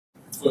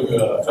做一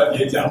个专题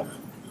演讲。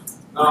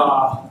那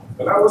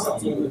本来我想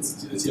做我自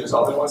己的介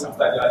绍，但我想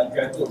大家应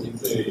该都已经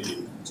对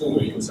郑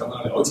委有相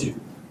当了解，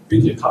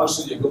并且他的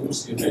世界跟我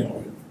世界太遥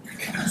远，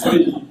所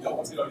以让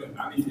我介绍有点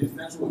难了一点。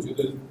但是我觉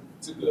得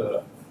这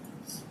个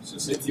是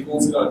谁提供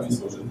资料里面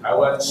说是台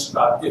湾10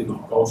大电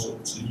脑高手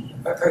之一，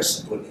大概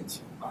10多年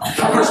前。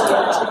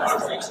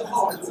20年之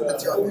后，这个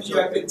东西应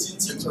该更激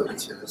进。所以讲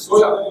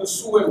在这个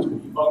数位武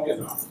力方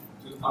面啊，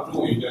就是唐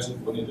中伟应该是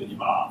国内的一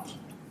把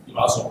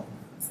手。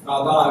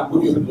那当然，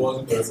过去很多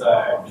这个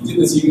在民间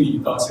的经历，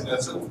到现在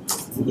政府的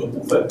服务的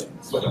部分，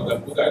我想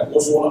不再多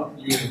说了，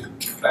因为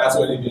大家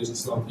坐在那边是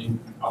希望听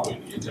唐伟的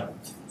演讲，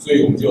所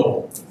以我们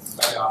就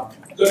大家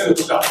热烈的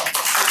鼓掌。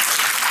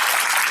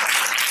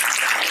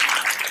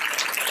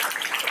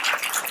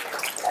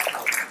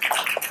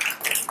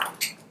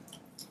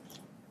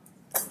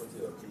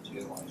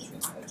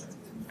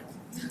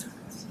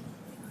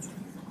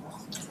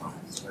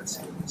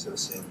首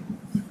先，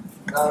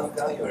刚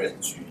刚有人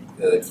举一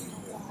个荧幕，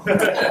现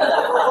在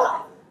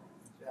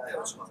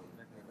有创意，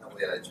那我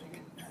也来举一个。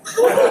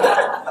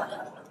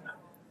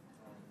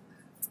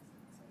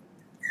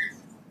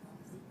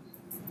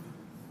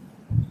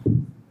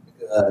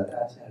大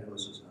家现在如果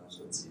手上有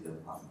手机的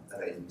话，大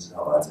概已经知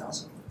道我要讲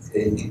什么，可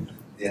以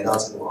连到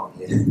这个网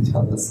页，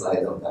叫做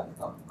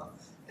slido.com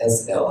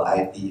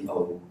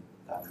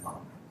slido.com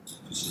就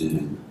是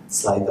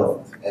slido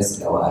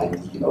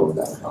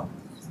slido.com。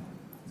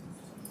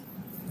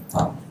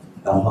好，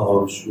然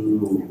后输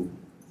入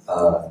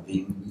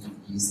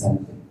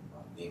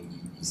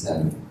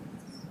01130113，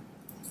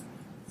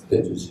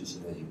对，就是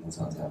现在荧幕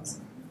上这样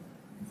子。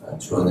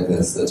除了那个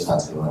色差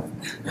之外，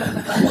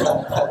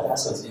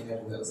手机应该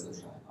不会有色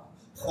差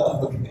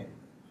啊。OK，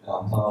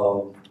 然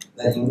后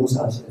那荧幕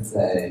上现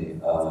在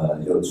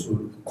有出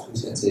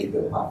现这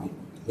个画面，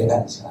可以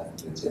按一下那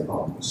个简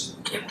报模式。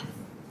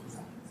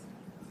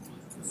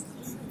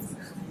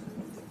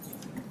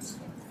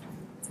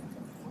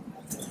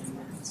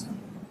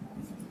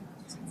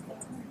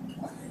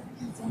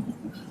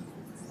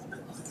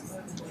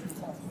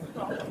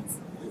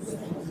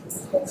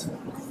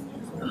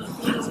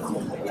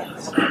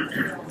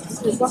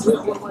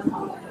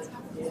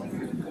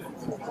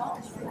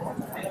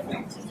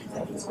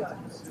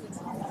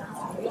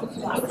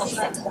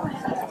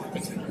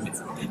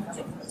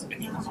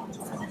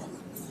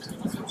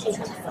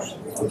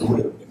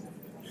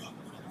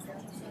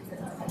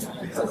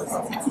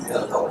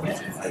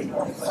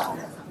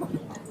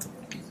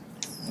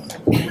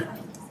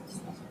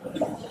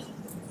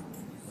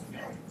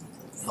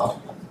好，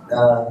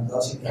那高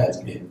兴来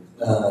这边，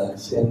那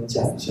先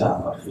讲一下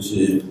哈，就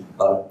是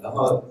然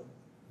后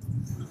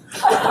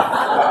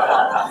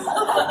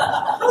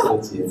这个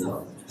节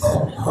奏，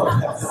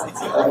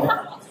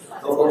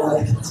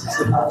其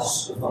实他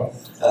时候，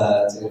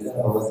这个任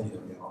何问题都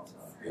可以往上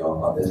聊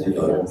哈，但是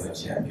有的朋友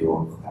现在比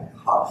我快，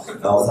好，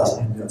然后我早上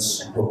还没有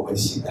吃过，我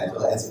醒来就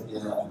来这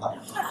边了哈，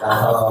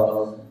然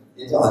后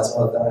演讲完之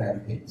后当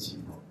然可以一起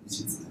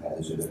自拍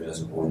的，觉得没有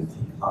什么问题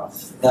哈。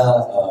那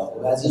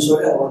我刚才是说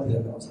任何问题都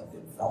可以往上聊，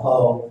然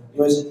后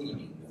因为是匿名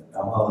的，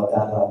然后大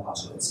家都要划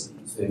手机，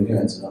所以没有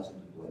人知道是你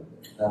问的。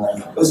那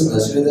为什么呢？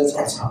是因为在这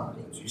种场合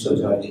举手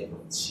就要有点勇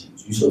气。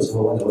举手之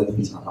后问的问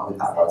题常常会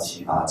达到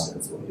7、8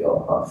成左右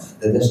哈，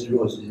但是如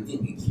果是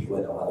匿名提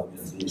问的话，都没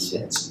有这些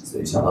限制，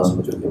所以想到什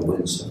么就可以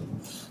问什么。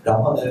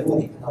然后呢，如果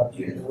你看到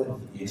别人的问题，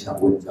你也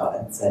想问，只要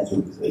按赞就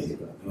可以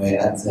了，因为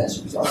按赞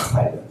是比较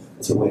快的。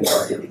而且我也了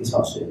解1个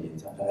小时的演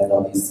讲，大概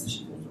到第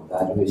40分钟，大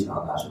家就会想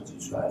要拿手机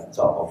出来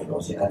找某个东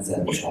西按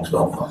赞的冲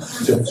动哈，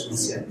就出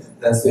现。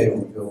那所以我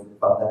们就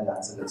帮大家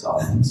这个找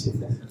一些可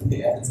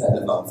以按赞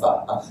的方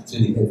法啊，就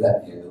是你可以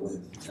赞别人的问题，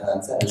那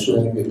赞的数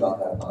量越高，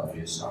它放在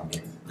越上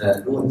面。那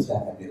如果你现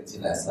在还没有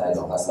进来slide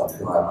的话，扫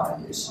QR码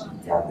也是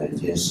一样的一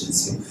件事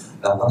情。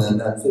然后呢，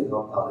那最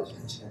高票的像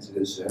现在这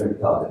个12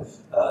票的，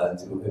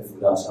这个会浮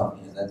到上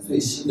面。那最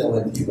新的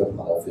问题会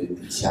跑到最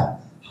底下。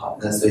好，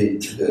那所以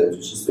这个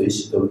就是随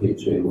时都可以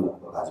追问，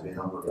或把这边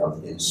当做聊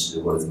天室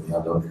或者怎么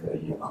样都可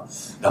以哈。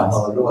然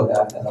后如果大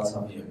家看到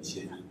上面有一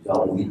些比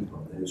较无厘头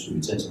的，就属于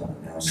正常的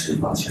那样释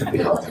放，请不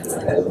要这个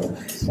太多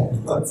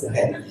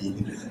在意。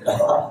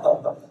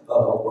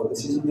我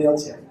其实没有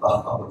剪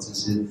报，我只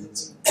是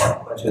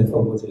完全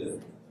透过这个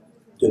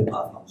对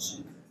话方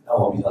式，让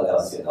我比较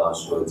了解到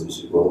说，就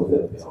是国会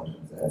的朋友们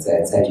在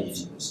意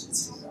什么事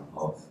情，然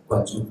后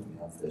关注什么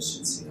样子的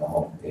事情，然后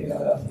我们可以聊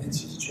聊天。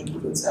其实全部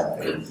都这样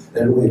而已。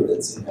那如果有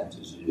人竟然就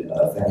是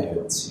非常有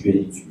勇气愿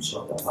意举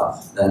手的话，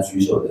那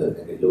举手的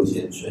那个优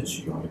先顺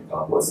序永远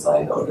高过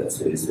Slido 的，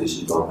所以随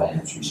时都欢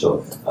迎举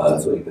手，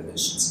做一个很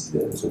实际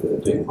的这个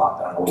对话。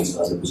当然我也知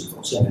道这不是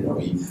总是很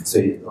容易，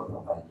所以都很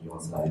欢迎用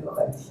Slido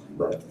来提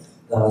问。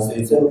那所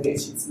以最后可以一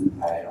起自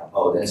拍，然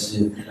后但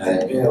是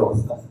因为我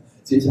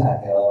接下来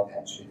还要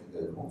赶去那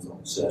个孔总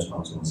社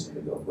创中心的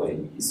一个会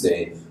议，所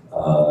以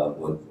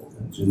我可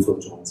能就是做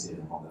中介，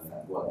然后呢反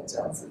过来这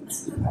样子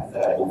自拍，大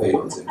概不会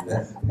有这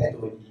个太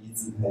多一一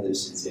自拍的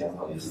时间，然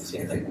后也是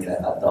先跟大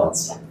家道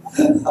歉。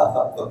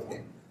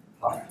OK，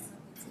 好，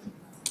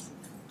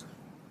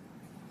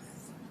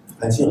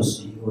已经有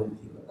11个问题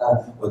了。那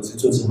我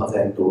就只好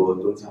再多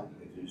讲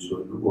一个，就是说，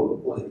如果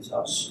过了1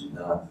小时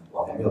呢，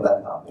我还没有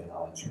办法回答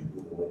全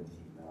部的问题，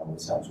那我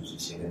想就是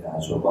先跟大家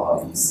说不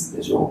好意思，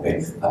但是我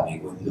会把每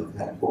个问题都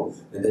看过。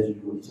但是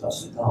如果1小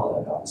时到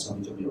了，然后上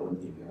面就没有问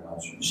题，没有人要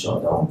举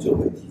手，那我们就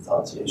会提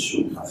早结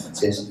束。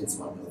这件事情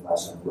从来没有发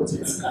生过，这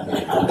次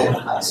也不会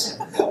发生。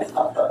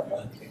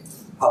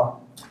好，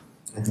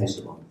那开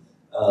始吧。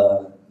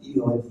第一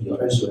个问题有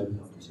20位朋友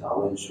想要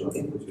问说，我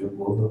觉得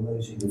国合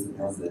会是一个怎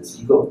么样子的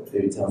机构？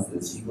对于这样子的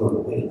机构的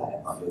未来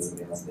有怎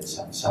么样子的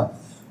想象？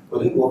我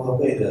对国合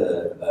会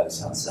的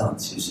想象，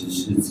其实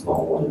是从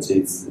我的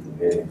这次纽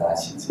约联大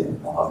期间，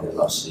然后跟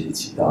老师一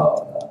起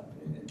到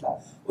纽约联大。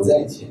我在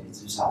以前一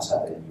直傻傻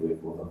的以为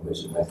国合会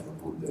是外交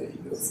部的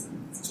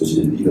就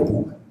是一个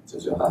部门。就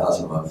是好像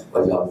什么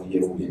外交部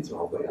业务研究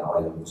会啊、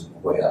外交部什么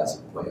会啊、什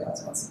么会啊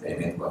这样子，北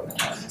美会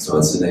啊什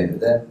么之类的。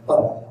但后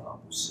来发现好像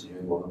不是，因为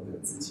我们会有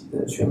自己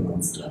的全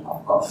公司的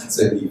行号，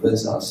所以理论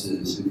上是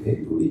可以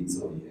独立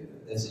作业的。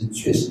但是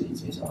确实以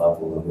前想到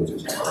国合会就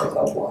想到外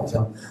交部，好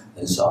像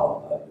很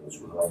少有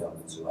除了外交部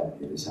之外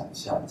别的想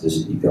象，这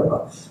是一个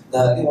嘛。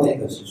那另外一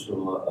个是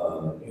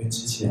说因为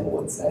之前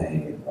我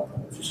在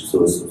就是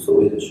做所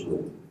谓的说，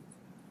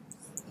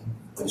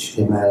我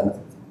去麦了，等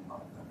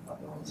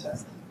我一下。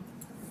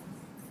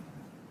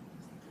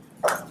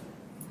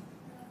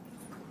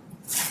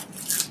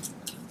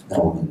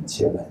那我们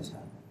切换一下，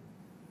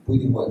不一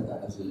定会看，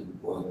但是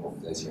我们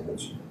再切回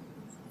去。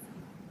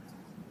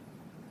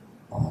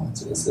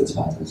这个色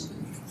差真是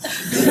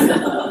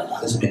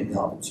美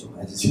妙的，我们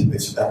还是切回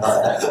去。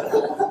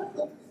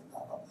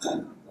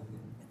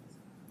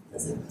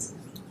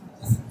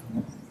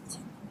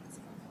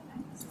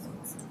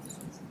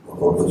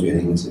我决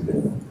定这个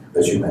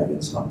回去买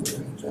原厂的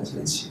转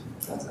接器，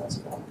这样子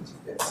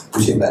不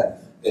切换。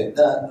对，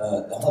那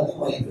然后另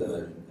外一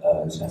个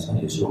想象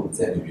也是我们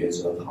在纽约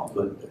时候讨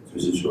论的，就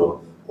是说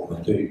我们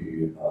对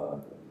于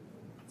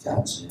价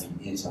值理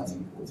念相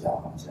信国家，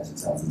好像是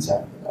这样子讲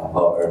的，然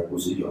后而不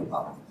是有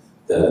忙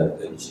的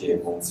一些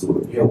工作。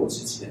因为我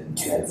之前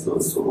在做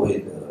所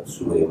谓的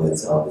数位外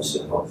交的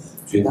时候，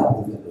绝大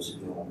部分都是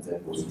跟我们在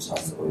国际上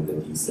所谓的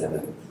D7。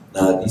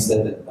那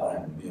D7 当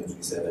然没有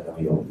G7 那么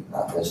有名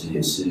但是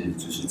也是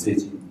就是最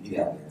近1-2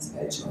年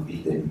才成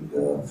立的一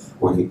个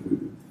working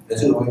group。那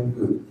这个 working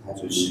group 它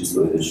就是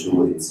所谓的数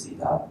位7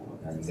大国，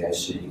那应该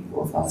是英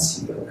国发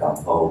起的，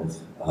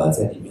然后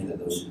在里面的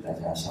都是大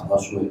家想到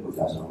数位国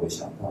家上会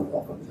想到的，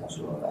比方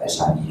说爱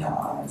沙尼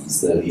亚、以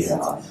色列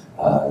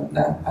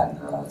南韩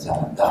加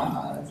拿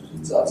大就是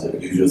你知道这个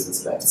usual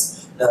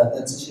suspects。那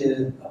这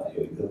些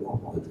有一个共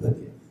同的特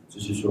点。就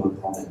是说，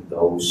他们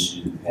都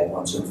是开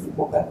放政府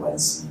伙伴关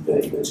系的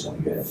一个成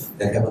员。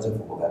但开放政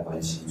府伙伴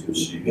关系，就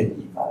是愿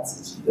意把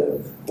自己的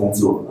工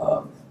作，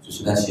就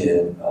是那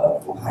些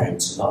不怕人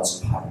知道，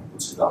只怕人不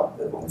知道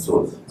的工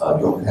作，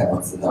用开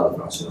放资料的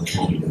方式，用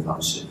透明的方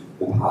式，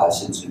不怕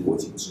甚至国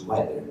境之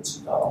外的人知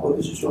道，或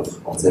者是说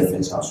我们在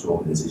分享说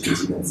我们的这些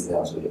基本资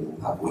料的时候，也不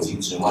怕国境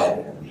之外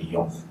的人利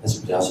用。但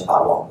是比较是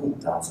把网络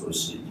当作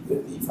是一个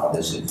地方，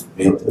但是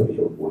没有特别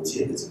有国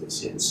界的这个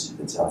限制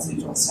的这样子一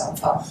种想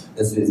法。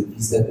那所以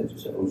D7 就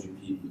是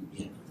OGP 里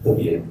面特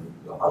别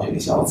好像有一个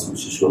小组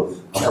是说，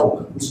那我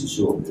们不只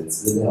是我们的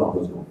资料或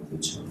者我们的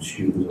程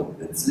序或者我们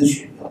的资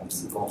讯要彼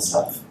此共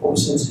享，我们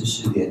甚至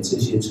是连这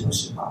些程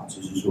式码，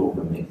就是说我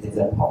们每天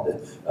在跑的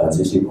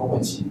这些公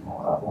文系统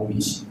公语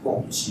系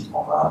统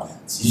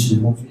即时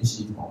通讯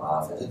系统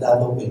反正大家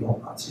都会用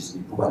其实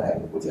不管哪个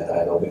国家，大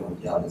家都会用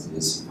一样的这些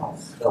系统。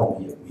那我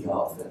们也不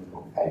要分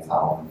头开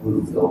发，我们不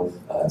如都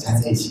加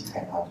在一起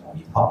开发同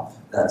一套。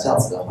那这样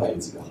子的话有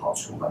几个好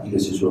处一个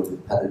是说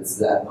它的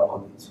资安包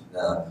括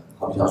那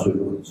好比方说，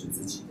如果你是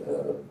自己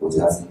的国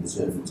家、自己的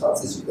政府找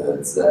自己的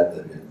资安的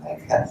人来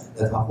看，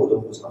那它或多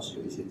或少是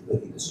有一些特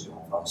定的使用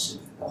方式，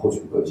那或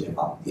许会有一些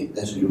盲点。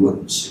但是如果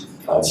你是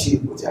7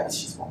个国家一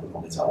起从不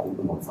同的角度、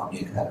不同的方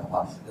面看的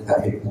话，那它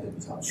可以看得比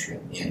较全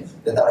面。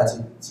那当然，这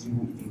几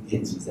乎一定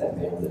奠基在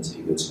它用的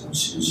这个程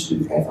式是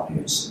开放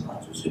原始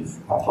就是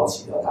它抛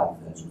弃掉大部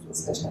分的著作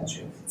财产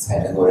权，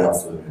才能够让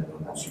所有人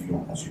都拿去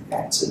用、拿去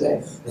改之类。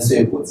那所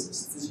以我自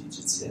己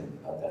之前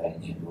大概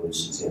1年多的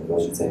时间都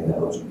是在那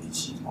OGP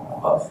系统。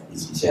以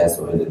及现在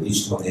所谓的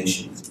Digital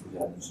Nation， 不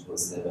叫 Digital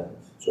 7，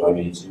 主要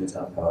原因是因为这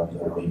样台湾比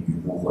较容易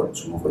鱼目混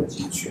珠混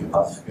进去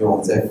因为我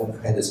们在公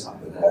开的场合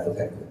大家不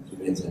太可能就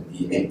变成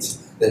D8，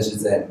 但是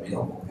在没有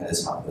公开的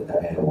场合，大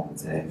概我们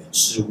在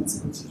事务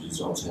层级这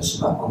种城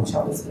市码共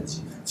享的层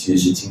级，其实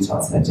是经常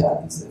参加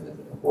D7的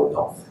活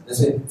动。那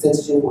所以在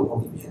这些活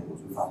动里面，我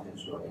就发现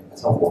说，好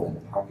像我们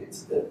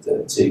target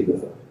的这个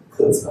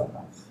课程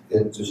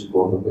跟就是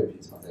国合会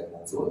平常在工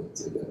作的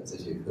这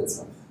些课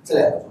程，这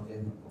两个中间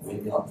很微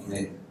妙，因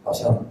为好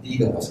像第一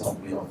个好像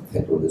没有太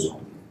多的重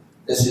叠，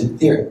但是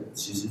第二个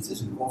其实这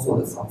是工作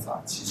的方法，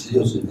其实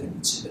又是很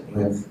一致的，因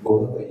为国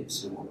合会也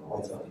是我们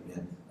外交里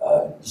面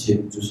一些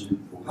就是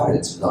不怕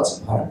人知道，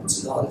只怕人不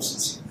知道的事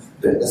情。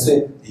对，那所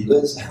以理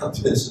论上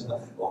就是说，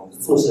我们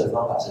做事的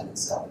方法是很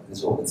像的，但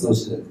是我们做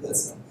事的课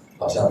程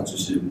好像就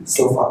是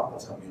so far 好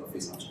像没有非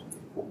常重叠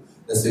过。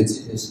那所以这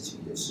件事情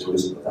也也是为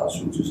什么当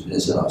初就是认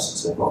识老师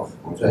之后，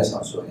我们就在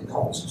想说，那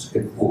我们是不是可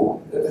以破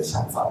我们的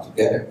想法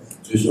together，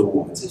 就是说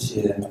我们这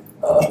些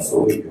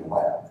所谓员外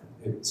啊，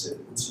不只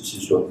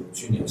是说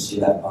去纽西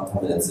兰帮他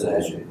们的自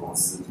来水公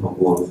司通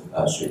过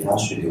水压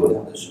水流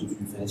量的数据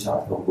分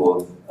享，通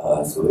过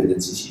所谓的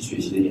机器学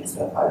习的演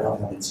算法，让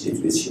他们解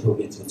决气候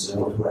变迁之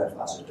后突然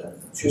发生的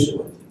缺水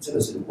问题，这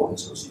个是我很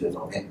熟悉的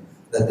方面。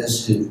但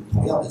是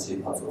同样的这一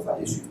套做法，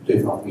也许对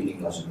方不一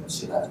定要是纽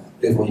西兰，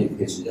对方也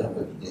可以是任何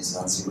理念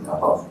相近，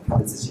然后他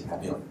们自己还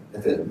没有那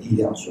个力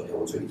量说，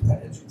我就一团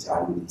人去加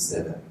入第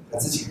7，他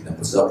自己可能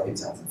不知道可以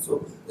这样子做，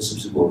那是不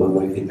是国合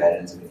会可以担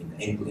任这个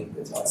enabling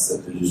的角色，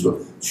就是说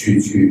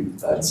去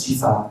激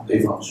发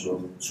对方说，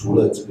除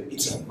了这个一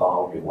整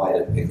包员外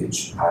的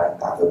package， 他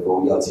打个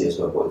勾要接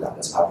受或者打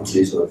个叉不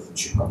接受，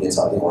去旁边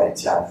找另外一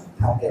家，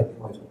他还有另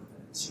外一种可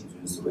能性，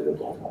就是所谓的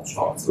共同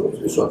创作，就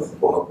是说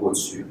我们过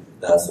去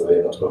所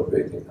谓的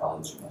appropriate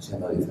technology 嘛，现在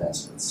到底翻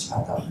什么恰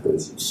当科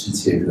技、世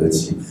界科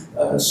技、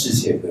世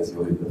界科技，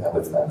我也不太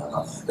会翻了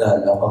哈。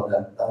那然后呢，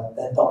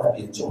但到那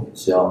边重点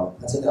是要，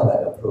他真的要来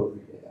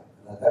appropriate 啊，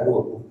那他如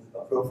果不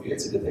appropriate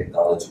这个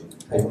technology，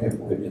 它永远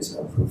不会变成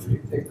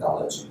appropriate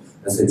technology。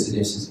那所以这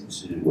件事情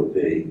是我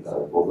对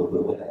国合会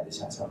未来的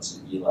想象之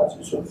一了，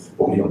就是说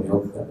我们有没有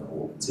可能，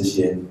我们这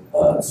些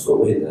所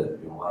谓的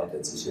员外的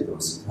这些东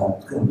西，它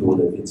更多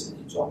的变成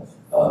一种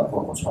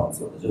共同创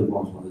作的，这个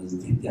共同创作是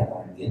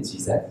奠基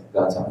在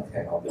刚刚讲的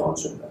开放标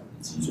准的，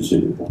以及就是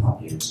不怕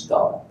别人知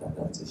道等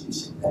等这些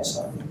心态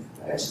上面，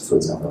大概是做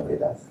这样的回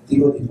答。第一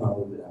个地方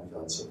会回答比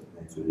较久，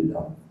那就是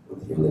让问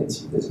题累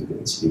积的这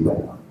个机会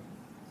啊。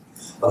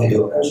OK，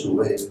 有25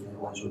位同学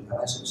问说，台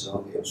湾什么时候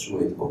可以有数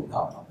位投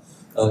票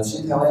啊？其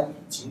实台湾已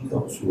经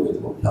有数位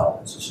投票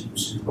了，只是不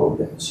是投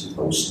人，是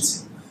投事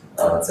情。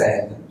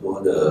在很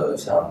多的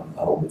像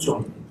我们中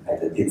影平台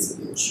的电子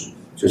联署，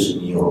就是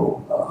你有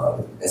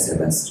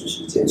SMS， 就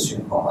是简讯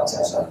号码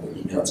加上一个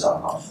email 账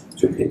号，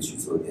就可以去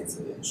做电子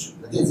联署。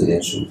那电子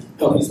联署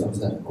到底算不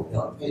算投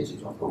票？它也是一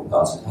种投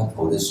票，是它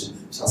投的是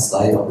像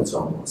Slido 的这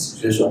种东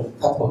西，就是说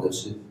它投的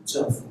是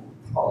政府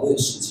讨论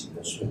事情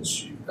的顺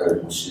序，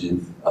而不是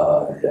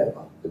人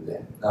嘛，对不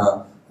对？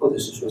那或者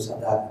是说，像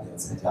大家可能有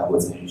参加过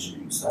参与式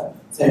预算，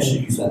参与式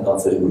预算到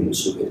最后也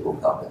是会投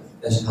票的，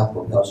但是他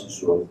投票是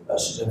说，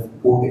市政府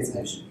拨给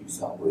参与式预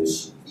算或者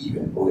是议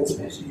员拨给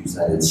参与式预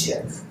算的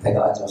钱，他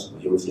要按照什么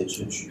优先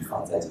顺序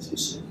放在这些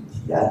市民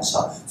提案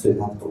上，所以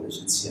他投的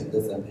是钱的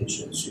分配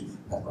顺序，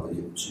他投的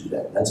也不是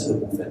人。那这个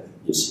部分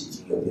也是已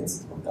经有电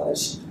子投票的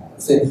系统了，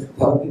所以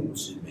台湾并不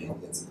是没有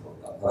电子投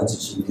票，台湾只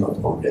是没有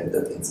投人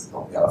的电子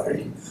投票而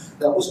已。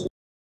那为什么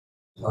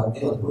台湾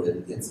没有投人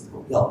的电子投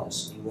票呢？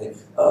是因为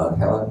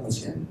台湾目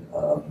前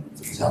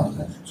怎么讲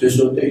呢？所以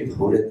说对于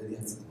投人的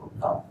电子投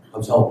票，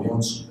好像我们用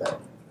纸本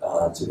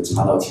这个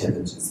插到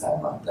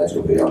3%嘛，那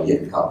就会要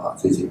验票嘛。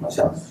最近好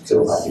像这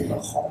个话题很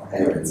红，还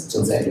有人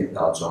正在验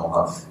票中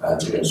哈。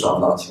这个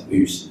双方请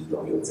律师都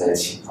有在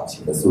请，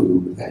请的速度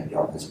不太一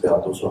样，还是不要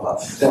多说话。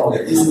但我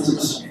的意思是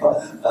说，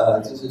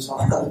就是双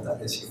方都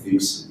在请律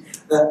师。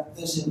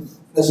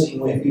那是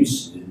因为律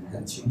师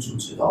很清楚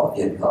知道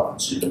验票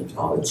制等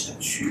票的程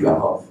序，然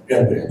后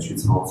任何人去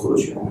操作，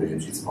选务人员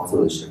去操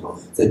作的时候，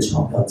在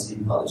钞票计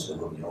票的时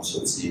候，你用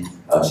手机，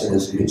现在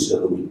是可以设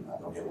录影啊，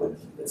都没有问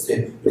题的。所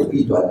以有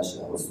弊端的时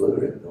候，所有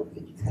人都可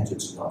以一看就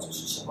知道这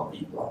是什么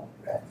弊端。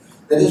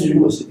但是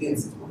如果是电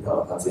子投票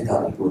的话，最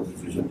大的一个问题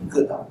就是说，你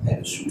各党派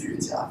的数学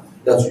家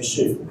要去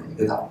说服每一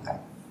个党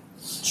派，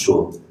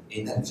说，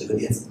那你这个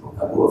电子投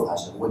票如果发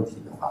生问题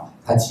的话，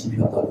它计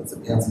票到底怎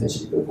么样才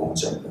是一个公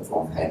正的、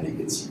公开的一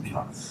个计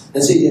票？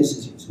那这件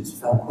事情是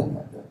非常困难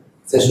的，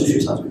在数学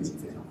上就已经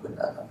非常困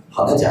难了。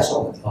好，那假设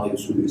我们挑一个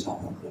数学上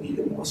很合理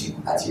的模型，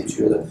把它解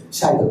决了，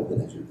下一个困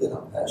难就是各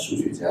党派的数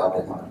学家要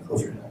跟他们的候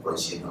选人关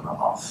系很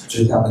好，就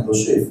是他能够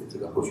说服这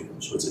个候选人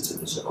说这真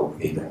的是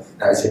OK 的，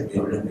而且没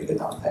有任何一个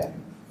党派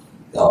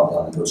要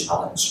能够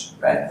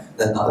challenge，right？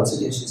 那然后这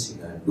件事情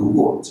呢，如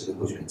果这个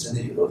候选人真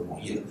的也都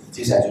同意了，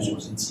接下来就重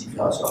新计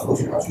票的时候，候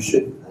选人要去说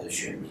服他的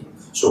选民，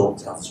说我们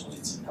这样子重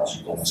新计票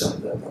是公正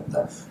的等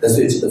等。那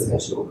所以这个才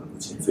是我们目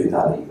前最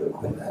大的一个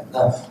困难。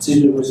那这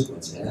就是为什么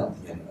前2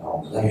天我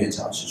们赖院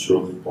长是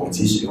说，我们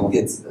即使用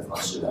电子的方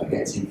式来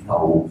改进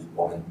票务，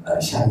我们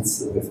下一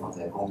次会放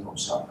在公投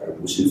上，而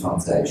不是放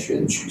在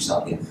选举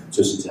上面，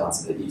就是这样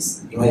子的意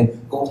思。因为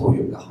公投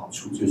有一个好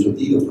处，就是说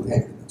第一个不太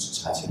可能只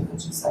差3%，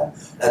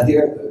那第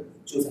二个，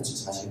就算是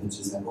差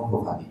3%，公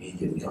投法里面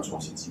也一定要重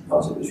新计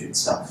票这个选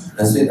项。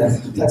那所以呢，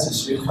它只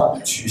需要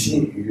取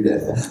信于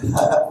人，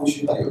它不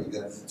需要有一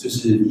个就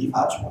是依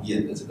法重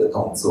演的这个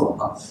动作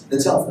哈。那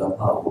这样子的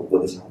话，我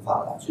的想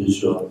法啦，就是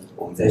说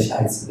我们在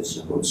下一次的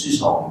时候，至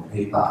少我们可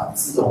以把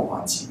自动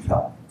化计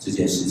票这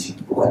件事情，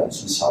不管你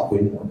是小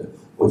规模的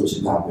或者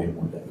是大规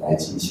模的，来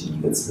进行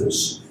一个测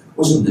试。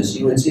为什么呢？是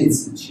因为这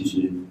次其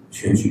实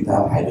选举大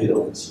家排队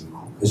都很辛苦，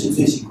可是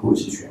最辛苦的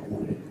是选务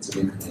人员，这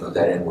边可能有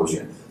担任过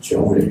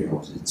选务人员，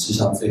我是智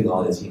商最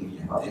高的经历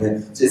哈，因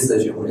为这次的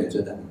选务人员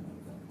真的很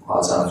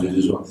夸张，就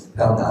是说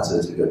他要拿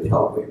着这个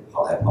跳轨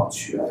跑来跑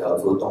去啊，要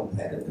做动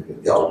态的那个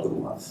调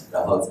度啊，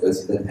然后尤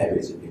其在台北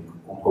这边，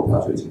公投票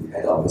就已经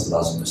开到不知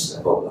道什么时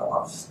候了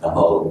啊，然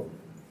后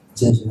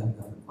真是很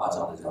夸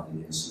张的这样的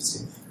一件事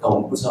情。那我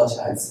们不知道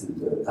下一次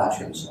的大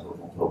选的时候，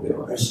公投会有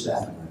20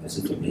案还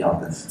是怎么样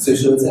的。所以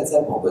说在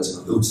某个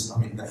程度上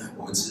面呢，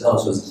我们知道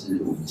说这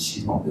是我们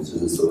系统的就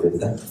是所谓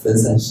的分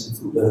散式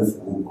足的服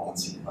务供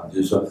给啊，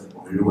就是说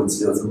我们如果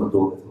只有这么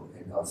多个投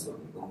开票所，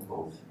公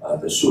投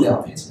的数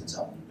量没成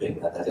长1倍，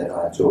那大家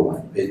当然就晚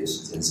1倍的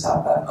时间下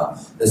班嘛。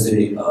那所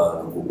以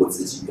我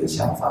自己的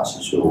想法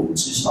是说，我们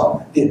至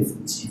少电子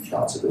计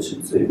票这个是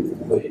最不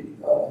会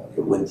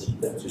有问题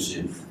的，就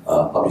是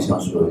好比像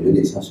说有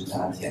点像是大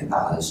家填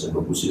答的时候，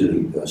不是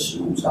领个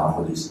15张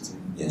或者是今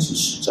年是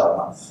10张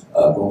嘛，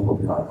公投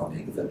票然后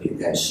每个分别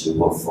盖是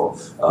或否，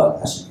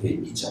它是可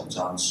以一整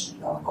张纸，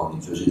然后你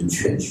就是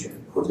全选。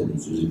或者你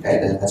就是盖，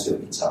但是它只有1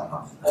张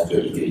嘛，那就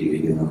一个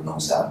一个弄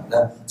下来。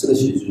那这个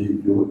其实就是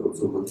如果有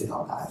做过电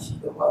脑答题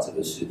的话，这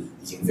个是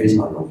已经非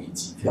常容易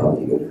计票的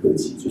一个科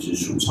技，就是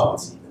数钞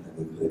机的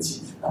那个科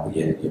技，然后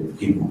也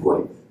并不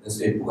贵。那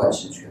所以不管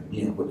是全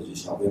面或者是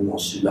小规模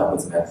示范或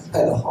怎么样，它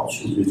有个好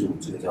处就是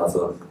这个叫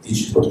做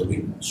digital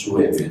twin 数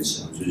位原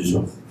生，就是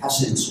说它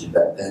是纸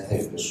本，但是它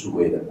有一个数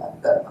位的版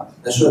本嘛。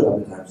那数位版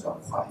本当然比较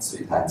快，所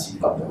以它计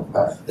票比较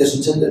快。但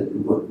是真的，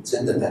如果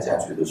真的大家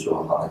觉得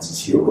说好，那机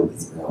器有问题，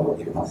怎么样有问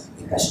题的话，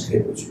你还是可以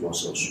回去用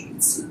手数一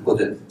次，或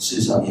者事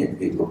实上你也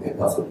可以投开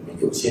票所里面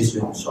有些是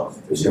用手，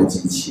有些用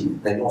机器。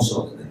那用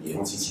手的呢，也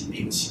用机器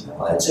并行，然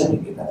后来证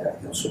明给大家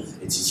看说，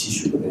机器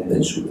数的跟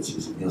人数的其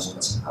实没有什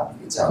么差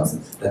别，这样子。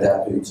那大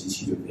家对于机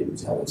器就可以比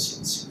较有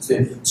信心，所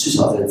以至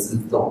少在自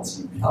动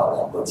计票，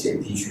然后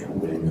减低选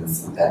务人员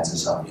负担这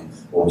上面，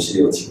我们是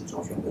有请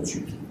中选会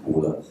去评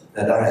估了。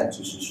那当然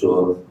就是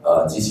说，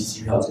机器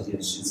计票这件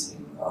事情，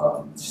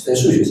在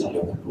数学上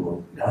有很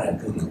多让人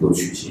更能够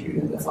取信于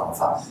人的方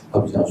法。好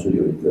比方说，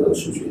有一个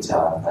数学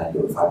家，他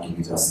有发明一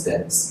个叫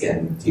scan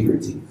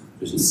integrity，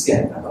 就是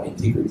scan 然后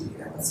integrity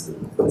两个词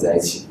混在一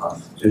起嘛，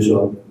就是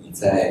说你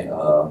在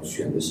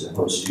选的时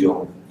候是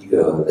用一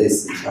个类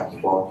似像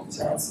荧光笔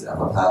这样子，然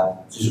后它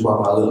就是刮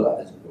刮乐了，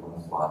但是不用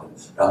刮的。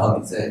然后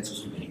你在就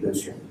是每一个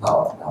选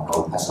票，然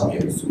后它上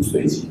面有一组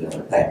随机的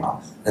代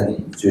码，那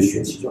你就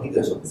选其中一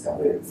个的时候，你才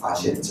会发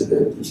现这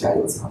个底下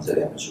有藏着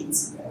2个数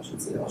字，2个数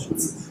字，2个数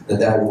字。那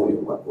大家如果有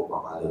玩过刮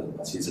刮乐的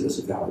话，其实这个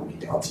是非常容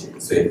易了解的，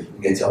所以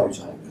应该教育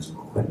上也没有什么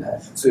困难。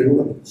所以如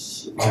果你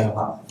喜欢的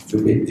话，你就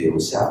可以留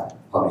下。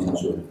好比像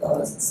说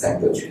3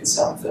个选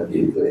项分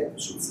别各2个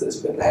数字的这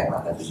个代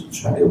码，那就是一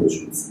串6个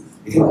数字。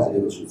你可以把这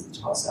6个数字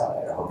抄下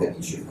来，然后跟你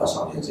选票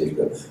上面这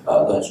个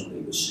乱数的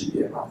一个识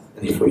别嘛。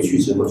那你回去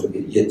之后就可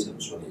以验证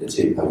说你的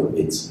这一票有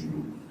被记录。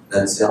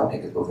那只要每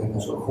个投开票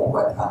所控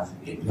管他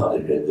领票的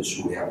人的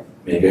数量，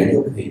每个人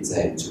都可以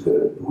在这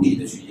个独立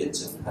的去验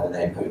证他的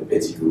那一票有被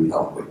记录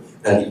票回。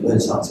那理论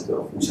上这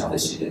个互相的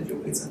信任就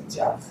会增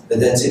加。但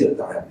这个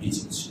当然毕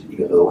竟是一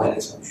个额外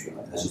的程序嘛，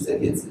它是在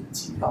电子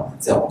计票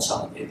再往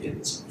上一点点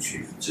的程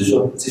序。只是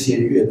说这些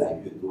越来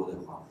越多的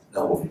话，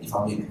那我们一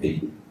方面可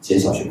以减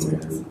少选务人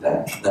员的负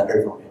担，那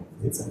2方面我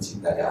们会增进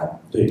大家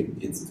对于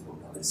电子投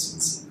票的信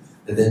心。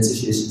但这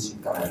些事情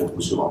当然都不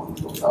是网络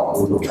投票，网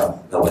络投票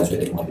那完全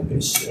另外一回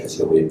事，而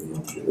且我也不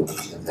用觉得我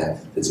现在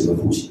的这个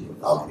户型有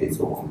到可以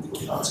做网络投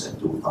票的程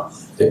度啊。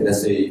对，那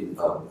所以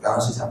刚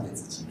刚是讲电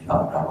子计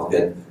票，然后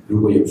跟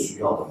如果有需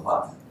要的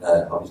话，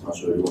那好比方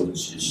说，如果你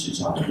是视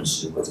障人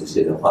士或这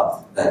些的话，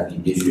那你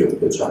也许有一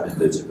个专门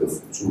的这个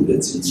辅助的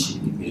机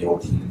器，你可以用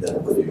听的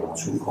或者用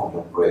触控、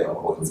用 braille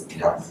或者怎么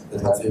样，那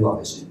它最后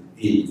还是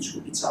列印出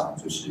一张，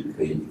就是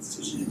可以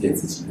就是电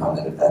子计票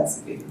那个单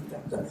子给你等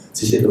等，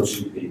这些都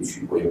是可以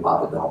去规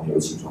划的，然后我们有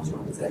请中选会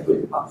在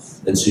规划。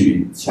那至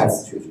于下一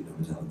次选举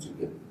能不能这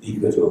个立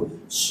刻就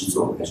实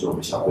做，还是我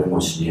们小规模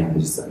实验，还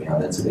是怎么样？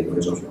但这个因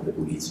为中选会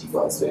独立机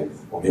关，所以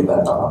我没有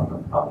办法帮他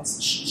们 promise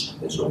时程，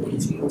但是我们已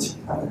经有请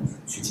他们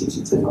去进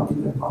行这方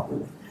面的讨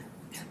论。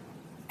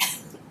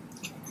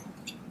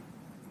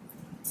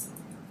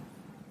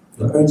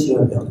那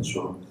272表示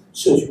说，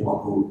社群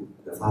网络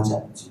的发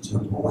展形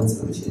成同温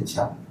层的现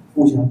象，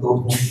互相沟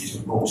通形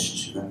成共识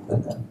十分困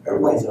难，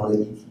而外交的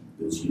议题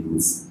尤其如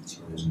此。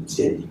请问有什么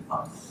建议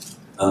吗？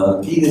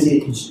第一个建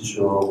议是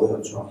说，我有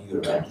装一个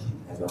软体，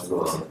它叫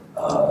做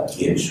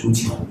脸书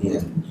墙面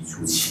移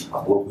除器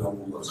啊，我不用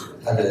Google 这个，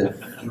它的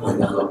英文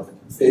叫做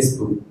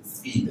Facebook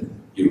Feed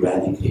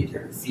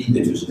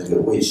Eradicator。Feed 就是那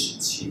个喂食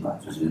器嘛，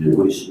就是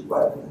喂食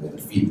罐的那个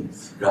feed。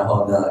然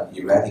后呢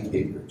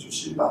 ，Eradicator 就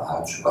是把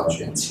它完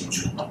全清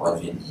除嘛，完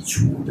全移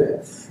除。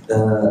对，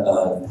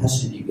它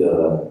是一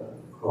个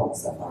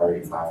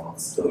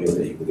Chrome、Safari、Firefox 都有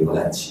的一个浏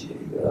览器的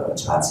一个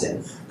插件。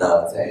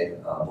那在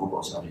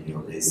Google 上面也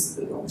有类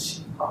似的东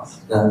西啊。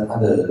那它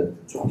的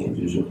重点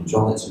就是说，你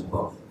装了之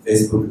后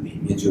 ，Facebook 里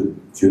面就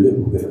绝对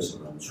不会有什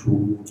么出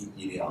乎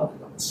意料的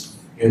东西。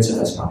因为整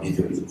个场面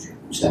就已经全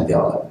部删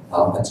掉了，然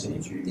后换成一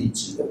句励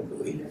志的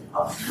格言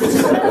啊。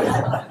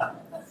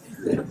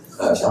对，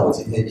像我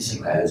今天一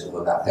醒来的时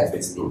候打开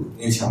Facebook，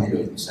 因为墙面就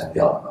已经删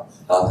掉了嘛，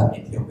然后它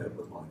每天会有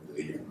不同的格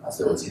言嘛，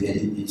所以我今天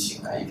一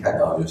醒来一看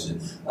到就是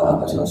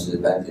好像是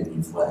班杰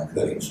明·富兰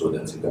克林说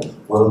的这个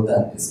 "Well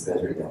done is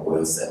better than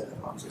well said"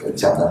 这个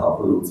讲得好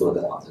不如做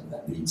得好，真蛮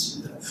励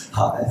志的。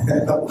好，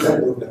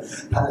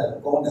它的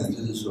功能就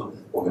是说，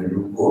我们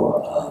如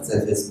果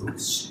在 Facebook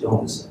使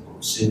用的时候，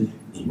是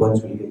你关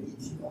注一个议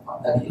题的话，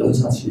那理论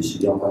上其实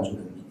是要关注那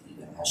个议题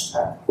的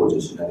hashtag 或者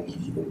是那个议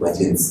题的关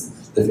键词，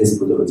在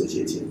Facebook 都有这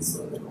些检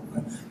索的功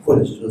能，或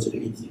者是说这个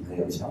议题还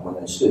有相关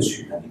的社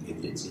群，那你可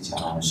以点击相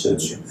关的社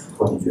群，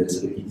或你觉得这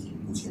个议题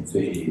目前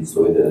最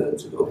所谓的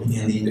这个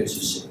opinion leader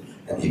是谁？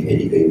那你也可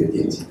以一个一个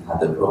点击他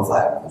的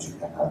profile， 然后去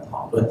看他的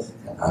讨论，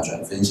看他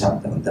转分享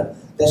等等。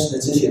但是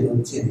呢，这些都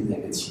是建立在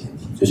一个前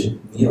提，就是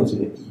你有这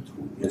个意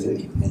图，你有这个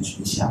intention，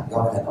 你想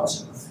要看到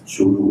什么，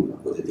输入了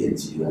或者点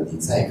击了，你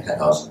再看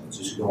到什么，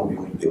就是跟我们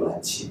用浏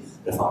览器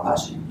的方法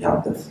是一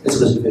样的。那这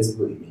个是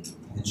Facebook 里面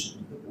intention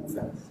的部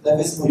分。但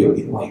Facebook 有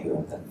另外一个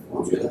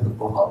我觉得很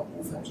不好的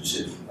部分，就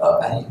是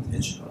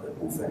unintentional 的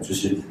部分，就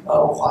是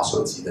我滑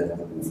手机的那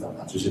个部分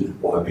嘛，就是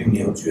我们并没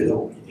有觉得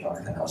我们一定要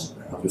看到什么，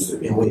然后就随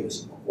便喂个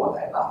什么过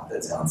来啦的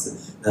这样子。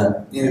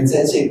那因为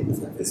在这一部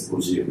分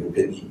Facebook 是有一个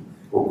跟你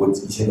我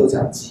以前都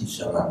讲寄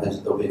生啊，但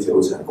是都被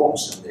纠成共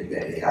生的一个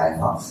AI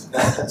哈，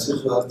那就是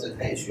说这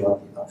它也需要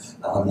你嘛，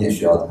然后你也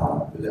需要它，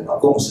对不对？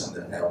共生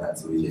的它要满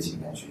足一些情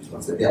感需求，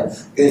这样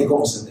跟你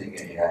共生的一个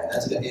AI， 那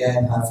这个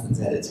AI 它存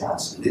在的价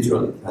值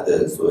 ，literally 它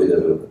的所谓的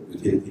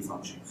utility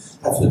function，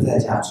 它存在的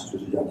价值就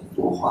是让你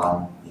多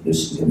花你的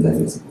时间在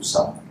Facebook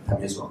上，它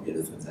没有什么别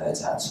的存在的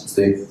价值，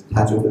所以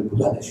它就会不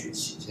断的学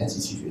习。现在机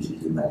器学习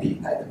是蛮厉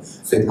害的，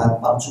所以它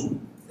帮助你，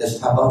但是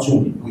它帮助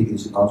你不一定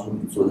是帮助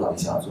你做到你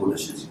想做的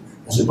事情。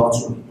它是帮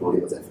助你多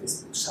留在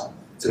Facebook 上，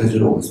这个就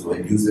是我们所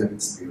谓 user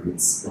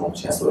experience 跟我们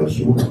现在所谓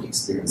human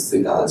experience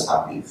最大的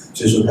差别，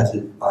就是说它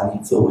是把你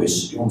作为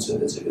使用者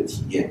的这个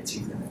体验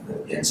尽可能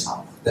的延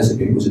长，但是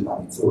并不是把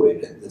你作为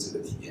人的这个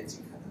体验尽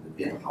可能的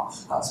变好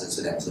啊，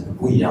这两个是很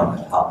不一样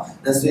的哈。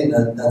那所以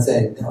呢，那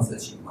在那样子的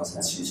情况下，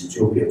其实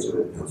就会有这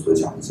位朋友所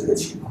讲的这个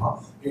情况，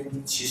因为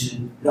其实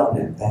让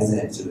人待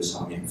在这个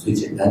上面最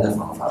简单的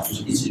方法，就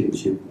是一直有一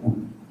些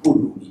不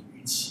如你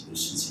预期的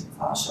事情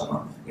发生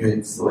嘛，因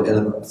为所谓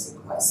element of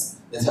surprise，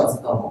 那这样子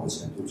到某个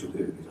程度就会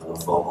有一个叫做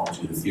FOMO，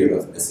 就是 fear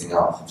of missing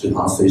out， 就是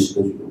好像随时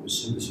都觉得我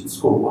是不是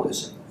错过了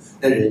什么。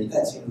那人一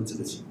旦进入这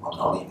个情况，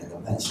脑里那个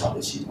慢想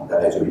的系统大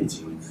概就已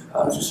经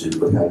就是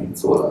不太运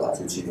作了啦，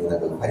就进入那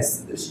个快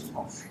思的系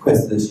统。快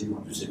思的系统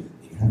就是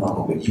你看到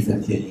某个义愤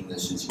填膺的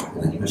事情，可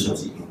能因为手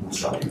机屏幕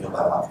小，也没有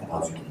办法看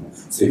到全部，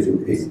所以就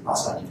可以马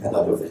上一看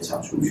到就分享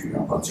出去，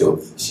然后就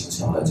形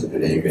成了这个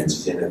人与人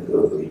之间的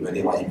隔阂，因为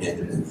另外一边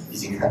的人已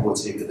经看过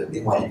这个的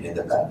另外一边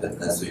的版本，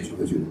那所以就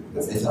会觉得你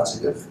的分享这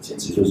个简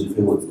直就是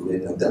非我族类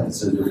等等，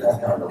这就非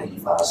常容易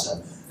发生。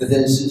那但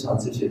是事实上，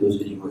这些都是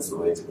因为所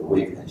谓这个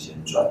未看先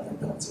转等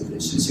等这些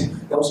事情。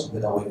那为什么会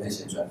到未看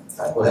先转？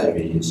反过来的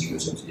原因是因为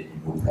手机的荧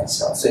幕太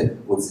小，所以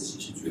我自己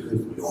是绝对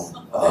不用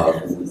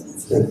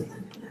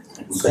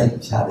5寸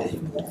以下的荧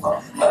幕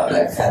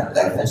来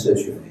看社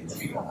群媒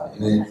体的哈，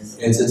因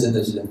为这真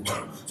的是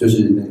就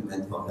是那个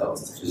mental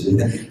health， 就是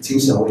精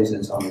神卫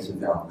生上面是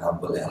非常非常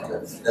不良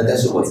的。那但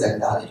是我在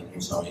大的荧幕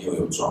上面又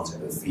有装这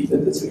个 feed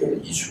的这个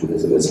移除的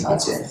这个插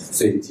件，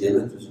所以结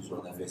论就是说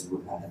呢 ，Facebook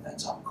它很难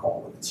掌控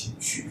我的情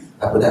绪，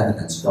它不但很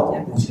难知道我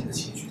目前的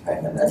情绪，它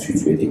也很难去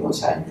决定我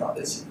下一秒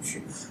的情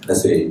绪。那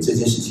所以这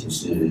件事情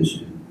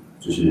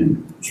就是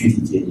具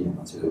体建议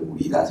这个鼓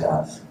励大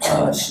家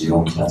使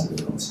用一下这个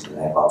东西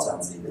来保障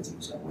自己的精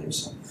神卫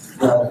生。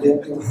那另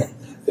外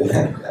对，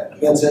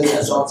因为真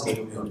的双层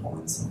就没有同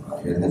文层嘛，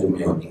因为它就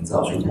没有营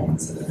造出同文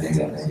层的那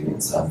个演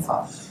算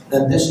法。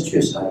但是确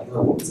实因为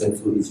我们在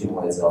做一件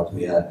外交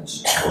推案的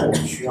时候，我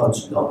们需要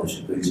知道的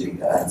是对这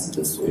个案子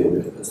的所有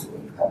人的所有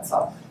看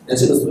法。那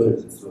这个所有人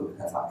的所有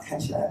看法看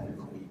起来很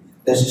容易，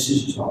但是事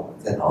实上我们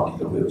在脑里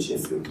都会有一些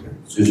filter，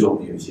 就是说我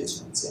们有一些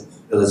成见，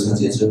有了成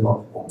见之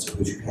后，我们只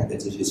会去看跟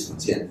这些成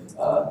见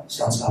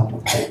相差不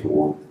太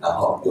多，然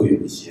后又有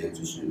一些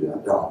就是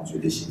让我们觉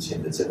得新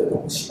鲜的这个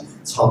东西，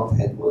超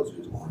太多的就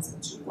是同文层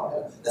之外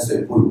了。那所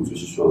以不如就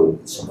是说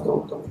什么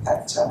都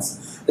看这样子。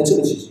那这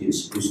个其实也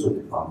是对社会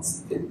方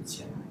式跟以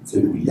前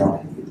最不一样的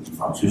一个地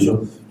方，就是说，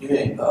因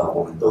为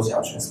我们都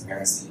讲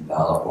transparency， 然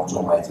后公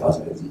众外交这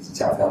个已经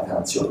讲非常非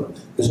常久了，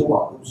可是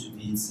网络是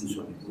第一次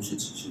说你不是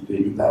只是对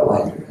100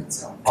万个人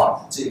讲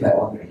话，这100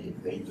万个人也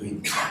可以对你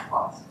讲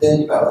话，但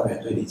是100万个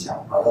人对你讲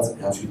话，要怎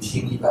么样去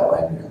听100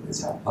万个人的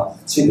讲话，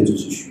这个就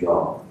是需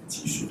要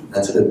技术。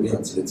那这个没有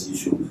这个技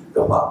术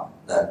的话，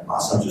那马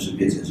上就是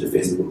变成是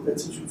Facebook 的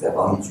技术在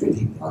帮你决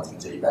定你要听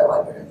这100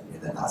万个人里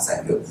面的哪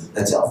3个。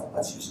那这样子的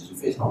话其实是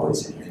非常危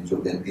险，因为就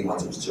跟另外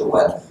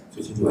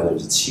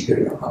9997个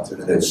人就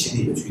那个心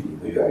理的距离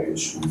会越来越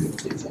疏远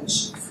这件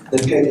事。那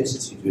第二件事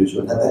情就是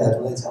说，那大家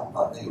都在讲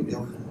话，那有没有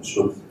可能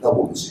说，那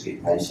我们是给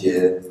他一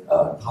些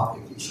topic，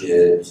 一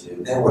些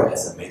network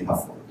as a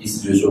metaphor， 意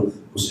思就是说，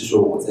不是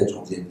说我在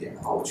中间点，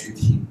然后我去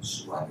听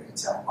10万个人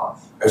讲话，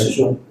而是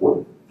说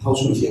我抛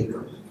出一些梗，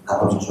然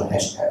后就说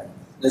hashtag。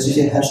那这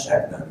些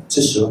hashtag 呢，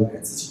这10万个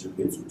人自己就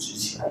可以组织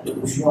起来，也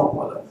不需要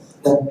我了。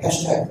那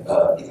hashtag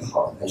一个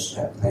好的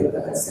hashtag 它有大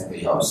概3个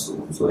要素，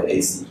我们所谓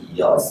ACE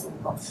要素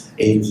哈。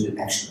A 就是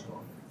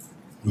actionable，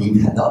 你一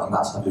看到你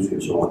马上就觉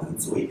得说我能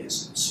做一点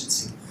什么事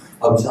情。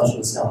好比像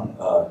说像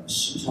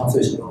史上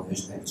最成功的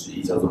hashtag 之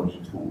一叫做 Me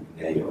Too，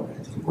 应该有人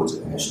听过这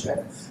个 hashtag。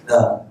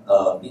那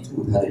Me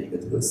Too 它的一个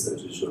特色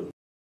就是说，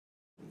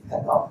你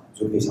看到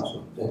就可以想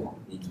说对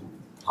Me Too。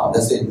好，那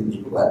所以你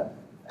不管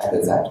按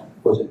个赞，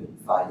或者你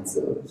发一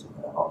则什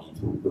么，然后 Me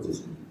Too， 或者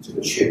是你这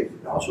个 share，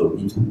 然后说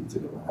Me Too， 这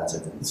个把它整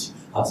在一起，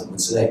啊什么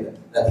之类的，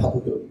那它都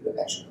有一个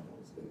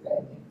actionable 这个概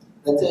念。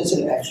那在这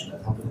个 action 呢，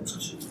它不能只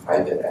是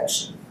private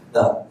action，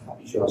 那它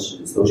必须要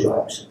是 social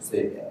action， 所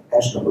以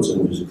actionable 这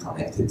个就是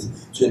connected，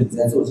 就是你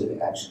在做这个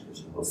action 的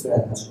时候，虽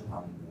然它只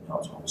花你5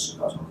秒钟、10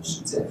秒钟的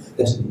时间，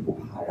但是你不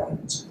怕让人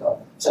知道。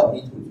像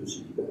Me Too 就是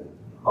一个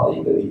很好的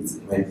一个例子，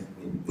因为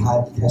他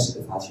一开始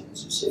的发起人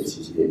是谁，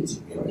其实也已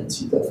经没有人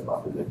记得了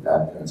嘛，对不对？大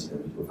家没有人记得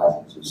Me Too 发起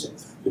人是谁，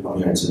就像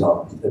没有人知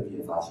道比特币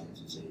的发起人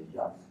是谁一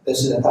样。但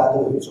是呢，大家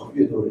都有一种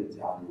越多人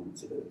加入，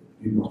这个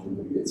运动就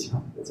会越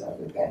强的这样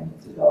一个概念，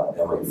这叫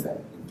level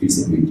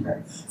effect，increasing return。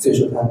所以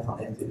说，它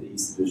connected 的意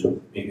思就是说，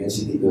每个人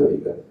心里都有一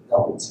个，那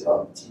我只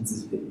要尽自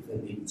己的一份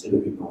力，这个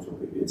运动就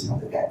会越强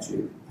的感觉。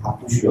他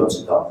不需要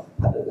知道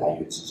它的来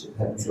源是谁，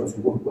他不需要去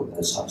问过他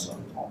的上司的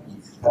同意，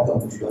他更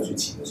不需要去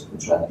请个什么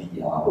专利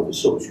啊，或者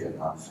授权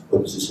啊，或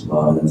者是什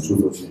么著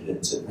作权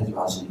认证，它基本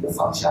上是一个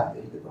放下的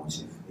一个东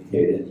西，你可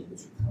以任意的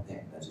去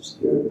connect， 那这是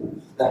第2步。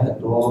但很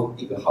多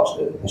一个好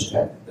的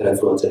hashtag 大概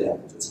做到这2步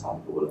就差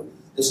不多了。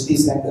但是第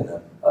3个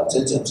呢，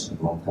真正成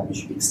功，它必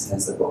须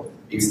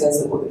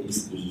extensible。extensible 的意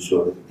思就是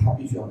说，它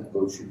必须要能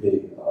够去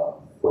被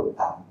混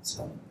搭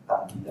成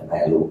当地的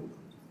脉络。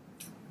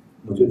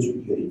我就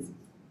举一个例子，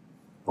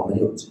我们之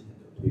前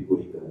有推过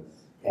一个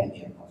概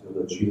念啊，叫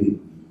做G0V，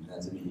那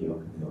这边也有可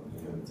能有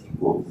朋友听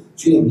过。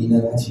G0V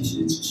呢，它其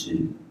实只是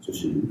就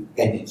是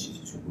概念，其实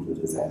全部就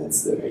这3个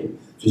字而已，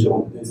就是我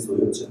们对所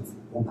有政府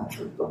不满的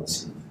东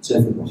西，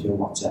政府某些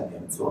网站没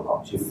有做好，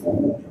某些服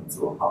务没有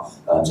做好，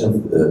政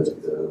府的这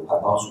个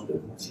环保署的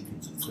空气品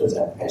质测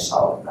站太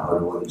少了，然后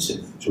如果你是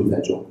住在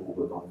中部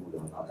或东部的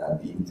话，那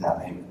离你家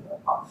太远了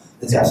啊。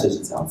那假设是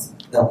这样子，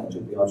那我们就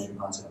不要去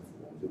骂政府，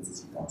我们就自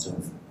己当政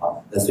府啊。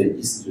那所以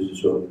意思就是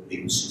说，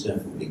零是政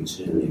府，零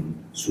是零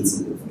数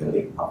字的那个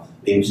零啊，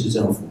零是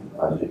政府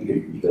就是一个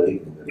与一个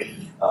零那个零。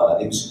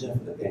零是政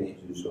府的概念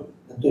就是说，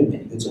那对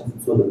每一个政府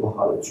做的不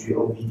好的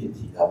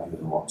gov.tw 的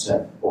网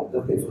站，我们都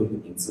可以做一个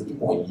名字一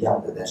模一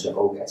样的，但是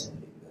O 改成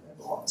零的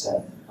那个网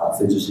站啊。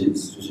所以就是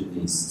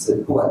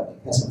你不管你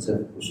看什么政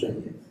府不顺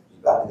眼，你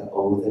把那个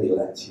O 在浏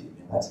览器里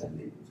面换成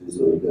零，就是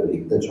做一个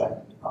零的转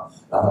移啊，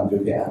然后你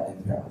就可以按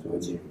Enter， 然后就会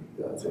进入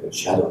一个这个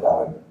shadow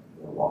government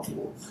的网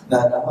络。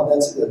那然后呢，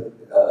这个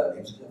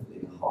零是政府的一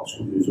个好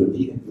处就是说，第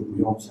一点就不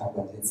用下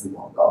关键字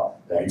广告，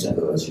等于整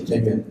个行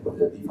政院或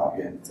者立法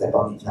院在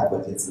帮你下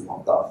关键字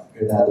广告，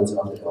因为大家都知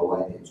道是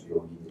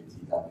LY.gov.tw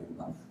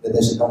嘛。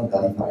但是当你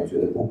到立法院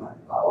觉得不满，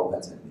把 O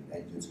换成零，那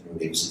你就进入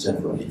零市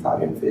政府的立法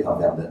院，非常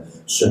非常的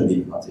顺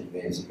利啊。这应该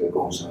也是一个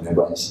共生的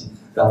关系。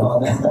然后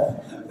呢，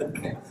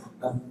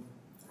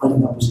而且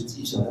它不是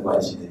寄生的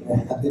关系的，因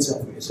为它对政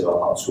府也是有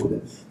好处的。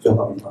就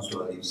好比方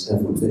说，临时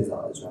政府最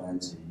早的专案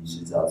之一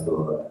是叫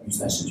做预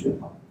算视觉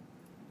化。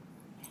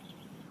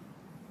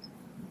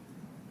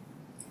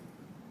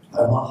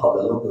然后好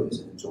的 logo 也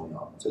是很重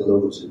要，这个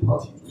logo 是抛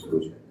弃著作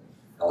权的，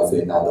然后所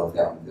以大家都非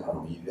常非常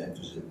容易认，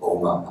就是 O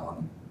嘛，然后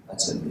换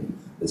成零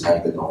的这样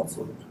一个动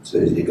作，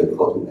所以是一个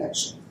call to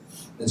action。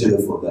那这个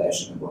for the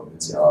action 我们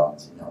只要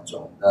几秒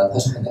钟，那它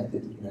是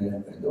connected， 因为任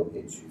何人都可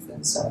以去分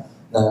享。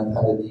那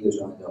它的第一个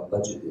专案叫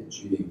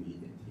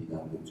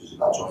budget.g0v.tw， 就是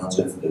把中央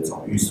政府的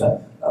总预算，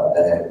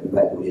大概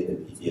500多页的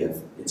PDF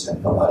变成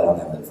漂漂亮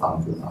亮的方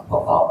格啊、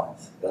泡泡啊，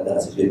等等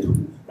这些图，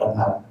让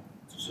它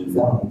就是非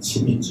常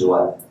亲民之外，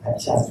它一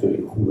下子就有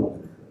一个互动的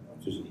可能，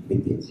就是你可以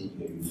点进一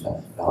个预算，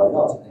然后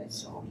绕着那一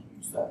小笔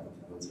预算，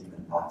能够进行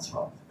搭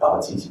桥，然后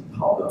进行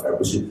讨论，而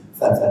不是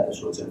泛泛的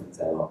说政府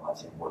在乱花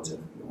钱或政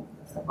府用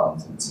帮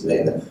什么之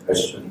类的，而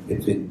是说你可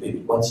以对你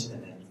关心的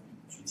那一笔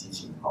去进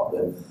行讨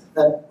论。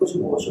那为什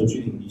么我说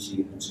G0V是一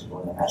个很成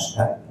功的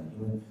hashtag 呢？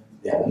因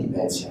为2个礼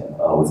拜前，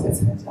我才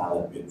参加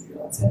了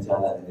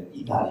那个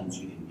意大利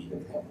G0V的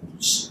开幕仪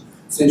式。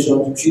所以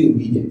说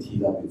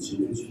G0V.tw 其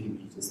实对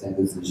G0V 这3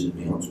个字是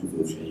没有著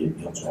作权，也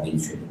没有专利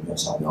权，也没有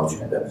商标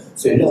权的。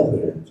所以任何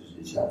人就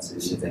是像是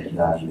现在意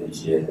大利的一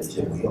些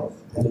朋友，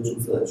他就注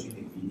册了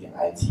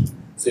G0V.it。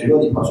所以如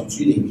果你跑去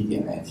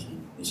G0V.it，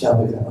 你现在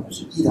会看到就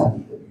是意大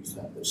利的预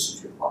算的视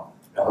觉化，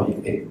然后也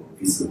可以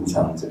彼此互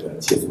相这个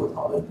切磋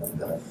讨论等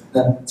等。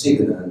那这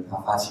个呢，他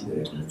发起的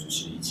人呢，就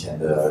是以前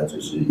的就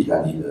是意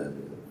大利的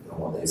跟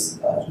我类似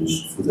就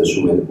是负责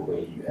数位的国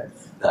会议员。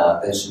那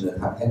但是呢，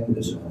他开幕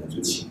的时候呢，就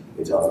请一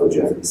个叫做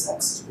Jeffrey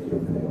Sachs， 这边有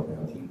可能有没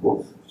有听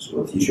过？就是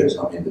我 T 恤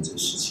上面的这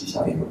17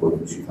项联合国永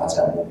续发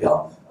展目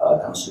标，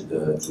当时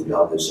的主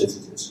要的设计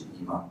者之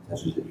一嘛，他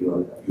是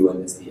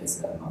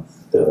UNSDSM 嘛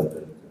的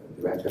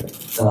director。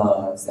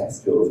那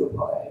Sachs 就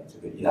跑来这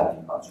个意大利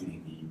帮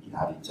G0V意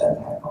大利站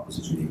台不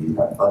是G0V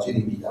站台，帮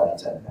G0V意大利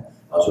站台，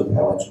然后说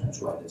台湾传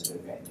出来的这个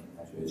概念，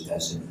他觉得现在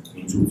是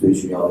民主最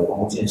需要的公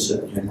共建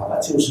设，因为它把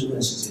就事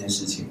论事这件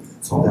事情，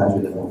从大家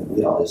觉得很无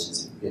聊的事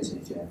情，变成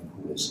一件很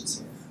酷的事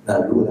情。那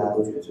如果大家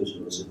都觉得就事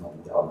论事很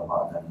无聊的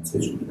话，那民粹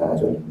主义大概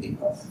就赢定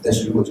了。但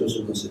是如果就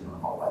事论事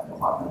很好玩的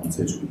话，那民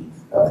粹主义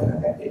可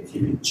能还可以 keep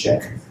in check。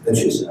那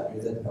确实啊，因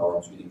为在台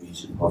湾居里民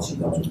是抛弃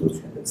掉著作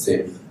权的，所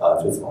以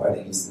就从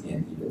2014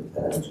年底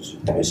的就是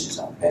台北市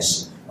长开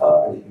始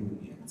，2015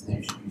年参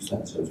与预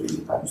算的时候就已经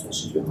把预算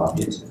视觉化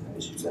变成台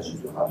北市预算视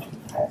觉化平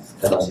台。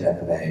那到现在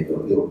大概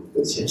有6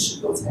个县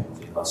市都采用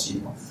这套系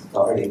统。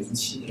到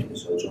2017年的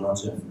时候，中央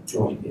政府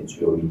就一点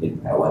就一点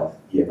台湾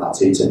也把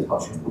这一整套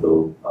全部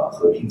都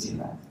合并进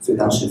来，所以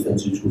当时分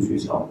支出学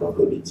校都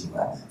合并进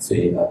来，所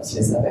以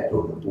1300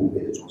多个部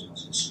会的中小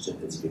型市政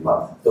的计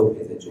划都可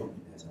以在这种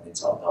平台上面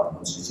找到，然后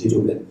直接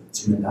就跟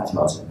金门大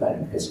桥承办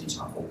人开始一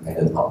场公开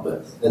的讨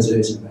论。那这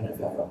对承办人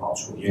非常有好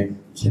处，因为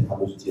以前他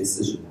都是接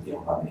40通电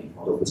话，每一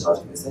通都不知道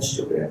前面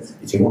39个人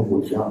已经问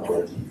过一样的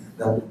问题，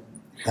那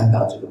他还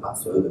要这个把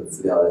所有的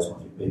资料再重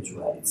新背出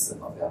来一次，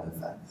非常的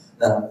烦。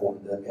那我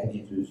们的概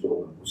念就是说，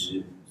我们不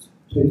是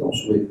推动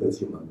数位科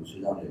技，我们不是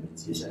让人民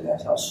节省2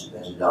小时，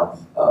但是让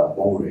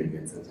公务人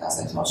员增加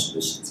3小时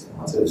的时间，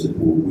这个是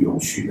不永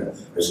续的，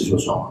而是说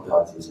双方都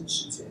要节省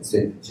时间。所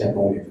以现在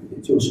公务员就可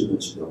以就事论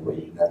事的回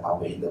应，那他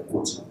回应的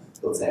过程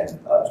都在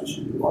就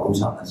是网络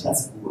上，那下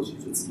次过去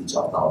就自己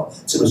找到了，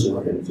这个时候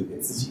人民就可以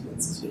自己跟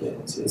自己连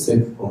接。所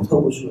以我们透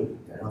过数位平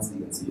台让自己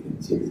跟自己连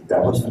接，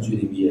然后像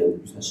GDP的预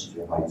算视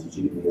觉化以及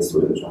GDP的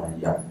所有的专案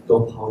一样，都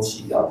抛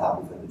弃掉大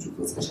部分的著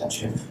作财产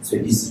权。所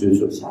以意思就是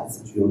说，下一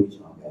次具有立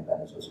场改版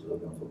的时候，是不是都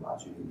不用做把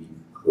GDP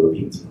合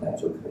并进来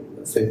就可以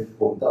了？所以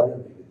我们到任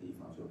何一个地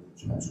方就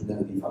传出那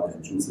个地方的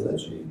人注册了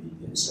GDP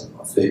点什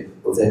么。所以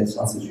我在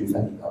上次去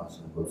梵蒂冈的时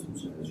候，促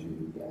成了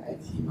GDP 点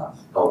IT 嘛，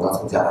然后我刚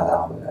从加拿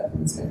大回来，他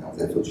们才刚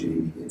在做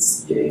GDP 点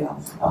CA 啊，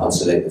然后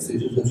之类的。所以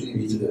就是说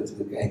GDP 这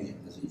个概念，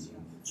它是已经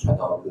传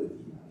到各地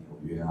啊，纽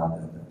约啊等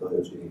等都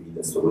有 GDP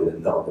的所谓的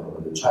node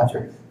或者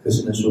charter。可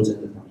是呢，说真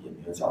的，他们也没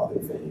有缴会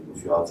费，也不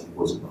需要经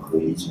过什么合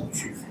议程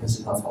序。但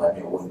是他从来没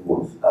有问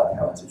过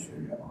台湾这群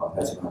人哈，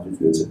他基本上就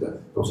觉得这个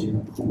东西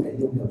很酷，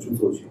又没有著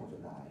作权，我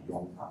就拿来用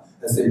啊。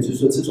那所以就是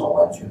说，这种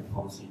完全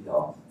抛弃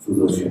掉著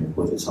作权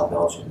或者商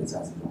标权的这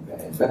样子一种概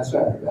念，虽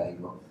然很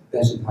radical，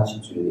但是它是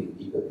决定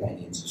一个概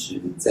念，只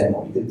是在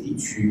某一个地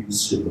区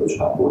适合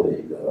传播的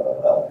一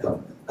个梗，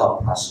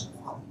到它是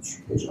跨地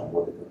区可以传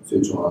播的梗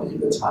最重要的一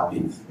个差别。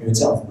因为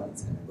这样子呢，你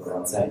才能够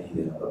让在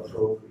地的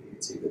appropriate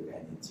这个概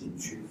念进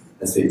去。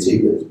那所以这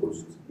个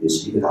也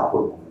是一个打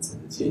破同文层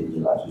的建议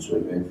啦，就是说，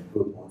因为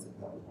如果同文层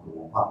它有不同的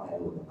文化脉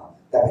络的话，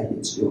大概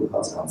也只有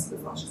靠这样子的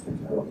方式才比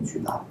较容易去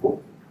打破。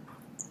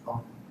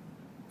好。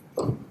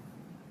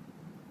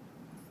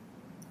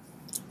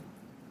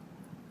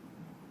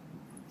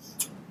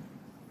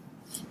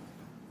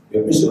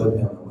有20位朋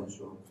友们问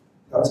说，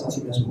台湾长期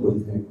没有什么国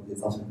际参与空间，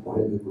造成国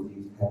人对国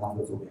际开发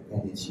合作没有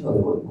概念。亲友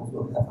对我的工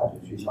作看法就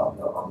是学小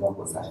朋友，要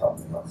国撒小朋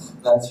友。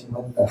那请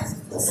问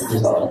4个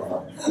小朋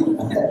友，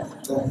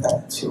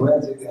请问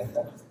这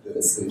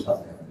个4个小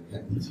朋友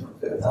看地球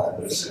对他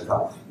的思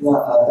考。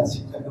那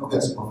请问有没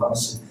有什么方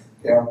式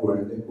可以让国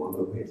人对国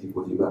合会及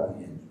国际官方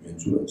援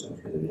助有正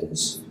确的认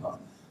识啊？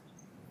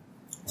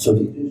首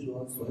先就是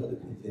说，所有的推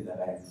荐大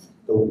概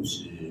都不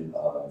是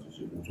就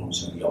是无中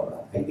生有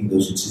了，它一定都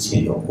是之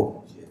前有过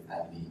某些案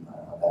例嘛，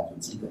然后大家就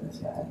记得那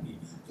些案例，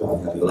就好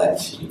像浏览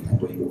器，你看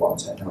过一个网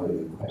站，它会有一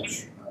个快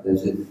取嘛，但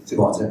是这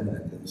个网站可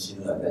能更新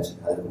了，但是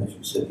它的快取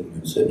设定没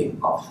有设定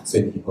好，所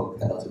以你以后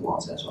看到这个网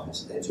站的时候还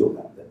是在旧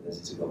版本，但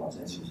是这个网站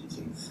其实已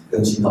经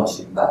更新到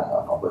新版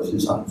了，或者是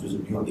上就是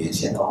没有连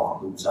线到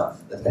网络上，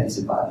那它一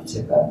直把离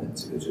线版本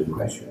这个就是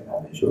快取的版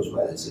本秀出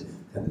来的是。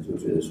可能就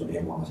觉得说，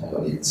我好像有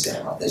连起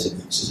来嘛，但是事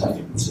实上已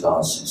经不知道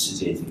世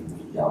界已经不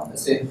一样了。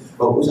所以，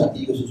我想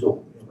第一个是说，我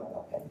们没有办法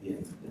改变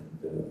人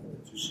的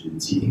就是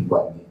既定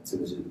观念，这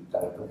个是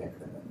大概不太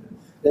可能的。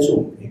但是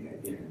我们可以改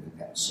变人的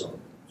感受，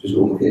就是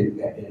我们可以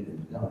改变人，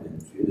让人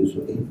觉得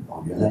说，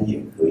原来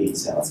也可以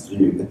这样子，就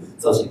是有一个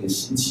造成一个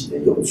新奇的、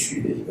有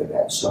趣的一个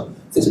感受。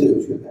在这个有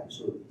趣的感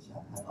受底下，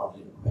它脑里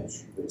的快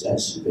取会暂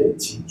时被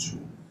清除。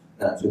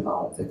那就好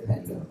像我们在看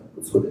一个很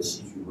不错的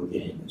戏剧或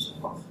电影的时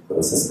候，会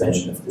有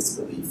suspension of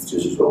disbelief， 就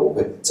是说我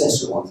会暂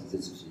时忘记这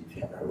只是一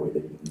片而为的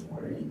引用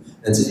而已。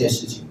那这件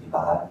事情你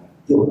把它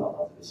诱导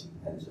到这个心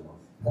态的时候，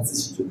他自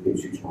己就可以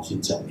去重新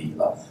整理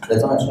了。那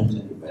当然重新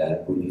整理回来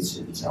的不一定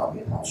是你想要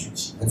给他讯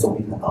息，那总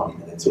比他脑里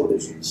那个旧的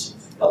讯息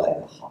要来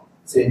得好。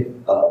所以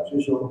就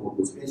是说我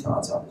这边想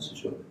要讲的是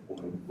说，我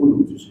们不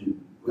如就是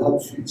不要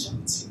去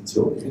澄清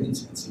旧的，因为你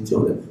澄清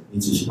旧的，你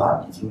只是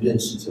把已经认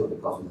识旧的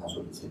告诉他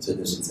说以前真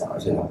的是这样，而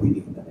且他不一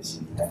定有那个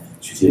心态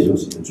去接受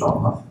新的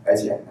状况，而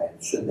且还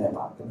顺带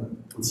把根本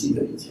不记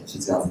得以前是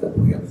这样子的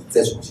朋友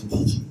再重新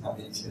提醒他们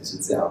以前是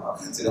这样嘛，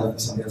这个好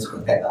像没有什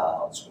么太大的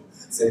好处，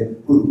所以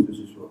不如就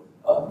是说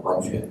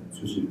完全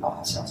就是把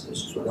它想成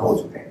是说，那我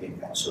就改变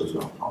感受就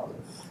好了。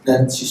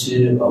那其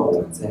实我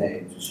们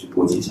在就是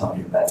国际上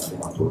面办非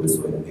常多的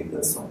所谓的黑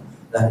客松，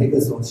那黑客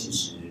松其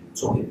实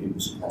重点并不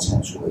是他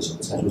阐述了什么，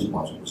阐述什么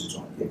完全不是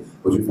重点。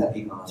我去梵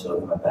蒂冈的时候，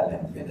他们办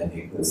2天的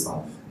黑客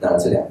松，那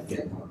这2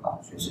天他们把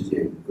全世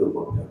界各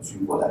国朋友聚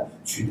过来，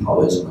去讨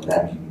论什么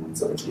难民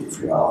怎么解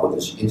决啊，或者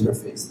是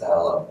interfaith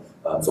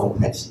dialogue， 宗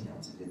派信仰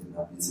之间怎么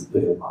样彼此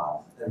对话。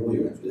那如果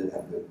有人觉得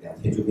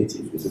2天就可以解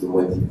决这个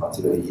问题嘛，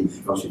这个以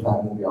永续发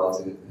展目标，这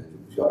个可能就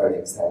不需要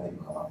2030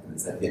了嘛，可能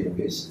3天就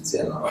可以实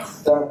现了嘛。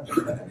当然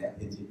不可能2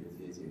天解决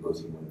这些结构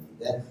性问题，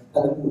但它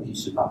的目的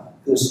是把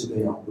各式各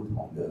样不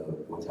同的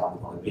国家、不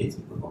同的背景、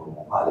不同的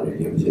文化的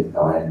人，有一些台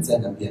湾人在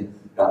那边，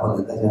然后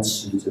呢，大家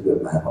吃这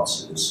个蛮好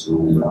吃的食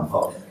物，然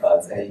后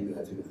在一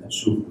个这个很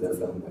舒服的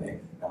氛围，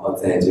然后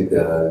在这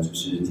个就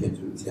是天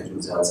主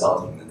教教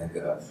廷的那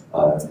个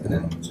可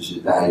能就是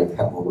大家有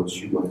看过或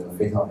去过那个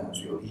非常非常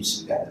具有历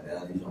史感的那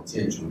样的一种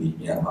建筑里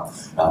面嘛，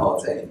然后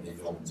在里面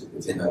用这个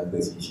尖端科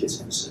技一些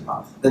城市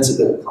嘛，那这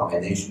个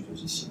combination 就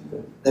是新的。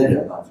那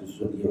人嘛，就是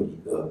说你有一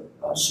个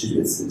视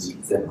觉刺激，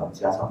再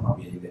加上旁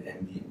边一个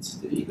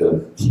ambient 的一个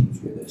听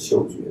觉的、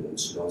嗅觉的、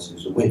吃东西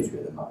是味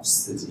觉的嘛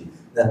刺激。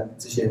那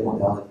这些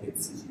modality的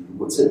刺激，如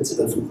果这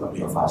个组合没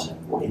有发生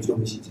过，就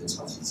会形成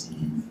长期记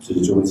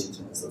忆，就会形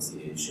成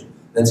association。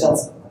那这样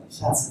子的话，你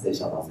下次再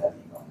想到梵蒂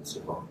冈的时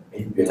候，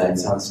原来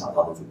这样想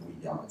到的就不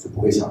一样了，就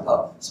不会想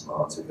到什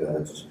么这个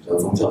就是比较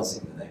宗教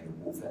性的那个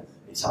部分，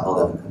想到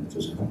的很可能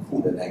就是很酷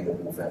的那个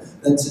部分。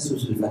那这就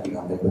是梵蒂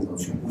冈会中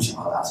全部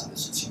想要达成的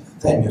事情，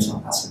他也没有想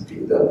达成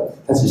别的了，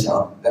他只想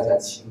让大家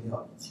清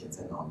掉以前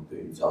在脑里对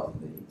于教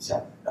廷的影响，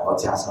然后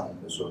加上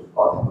一个说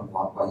他们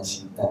关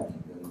心难民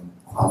跟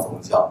跨宗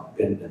教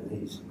跟人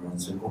类什么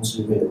人工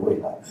智慧的未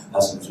来，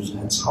什么就是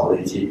很潮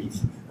的一些议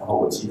题。然后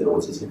我记得我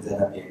之前在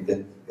那边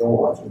跟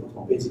我完全不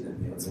同背景的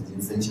朋友曾经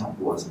分享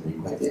过什么一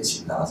块点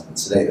心啊什么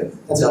之类的，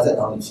他只要在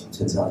脑里形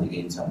成这样的一个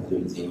印象，他就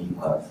已经赢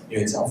了。因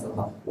为这样子的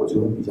话，我就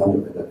会比较有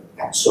那个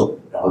感受，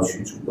然后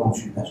去主动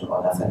去看说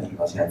那梵蒂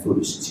冈现在做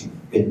的事情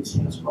跟以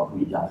前有什么不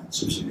一样，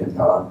是不是跟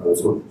台湾合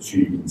作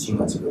去引进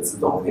了这个自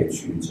动可以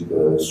去这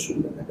个数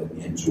的那个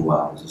念珠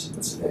啊，或者什么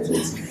之类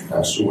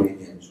的，数位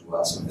念珠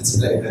啊什么之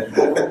类的。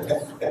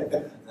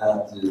那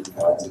就是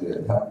台湾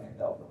看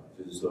到的，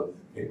就是说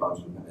可以帮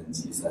助他们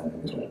计算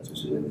那个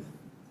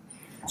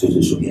就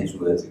是数念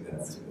珠的这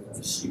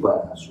个习惯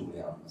啊、数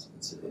量啊什么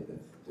之类的。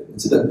对，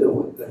这个对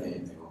我个人也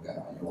没有感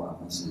啊，因为我阿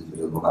妈是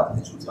这个罗马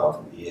天主教徒，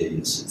爷爷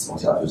也是从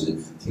小就是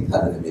听他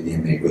在那边念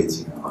玫瑰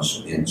经，然后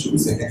数念珠，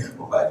所以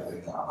我后来就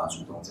会跟阿妈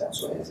主动讲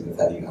说，这个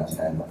梵蒂冈现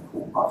在很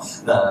酷啊。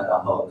那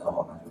然后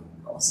我妈就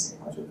很高兴，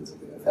她觉得这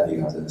个梵蒂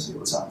冈真的是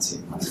有长进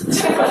啊，是不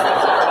是？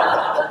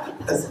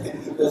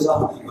就是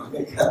说你们可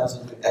以看到是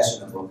这个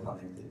actionable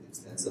connected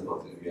extensible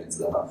这个原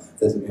则哈，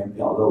在这边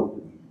表露无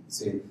遗。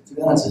所以这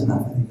个只是拿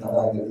梵蒂冈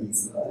当一个例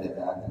子，而且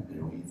大家很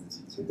容易自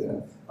己这个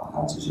把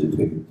它就是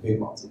推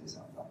广这个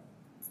想法。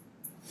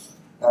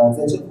那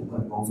在政府部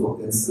门工作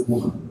跟私部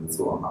门合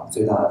作哈，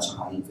最大的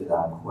差异、最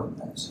大的困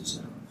难是什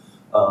么？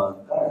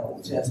当然我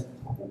们现在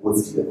我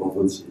自己的工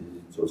作其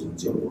实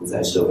99%都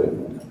在社会部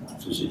门啊，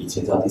就是以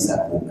前叫第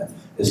3部门，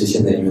但是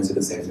现在因为这个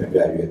sector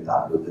越来越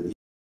大，有的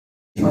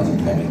地方已经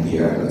排名第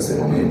2了，所以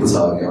我们也不知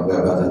道要不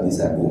要叫第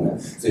3部门，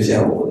所以现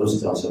在我都是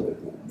叫社会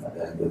部门。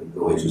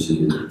各位就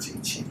是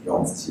请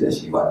用自己的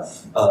习惯。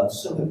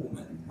社会部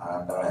门它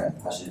当然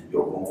它是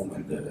有公部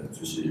门的，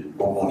就是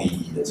公共利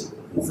益的这个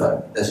部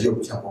分，但是又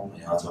不像公部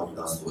门要照顾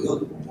到所有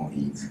的公共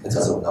利益，它只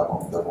要照顾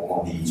到公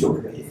共利益就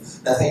可以。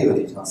那它有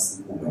点像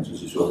私部门，就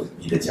是说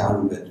你的加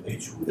入跟退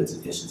出的这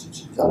件事情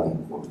是比较灵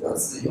活、比较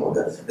自由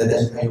的。但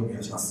是它又没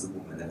有像私部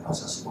门的，好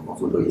像什么工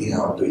作都一定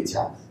要对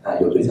价。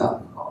有对价很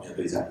好，没有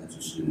对价的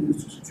就是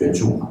捐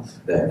助嘛。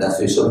对，那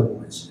所以社会部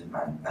门是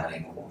蛮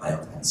灵活、蛮有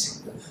弹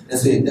性的。但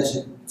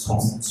是从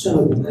社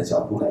会部门的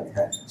角度来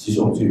看，其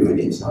实我们就有一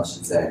点像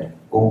是在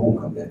公部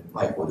门跟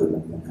外国的公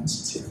部门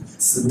之间，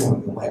私部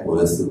门跟外国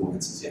的私部门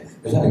之间，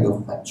好像有一个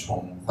缓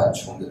冲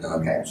的那个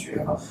感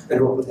觉哈。那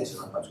如果不太喜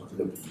欢缓冲这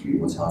个比喻，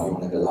我常用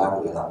那个拉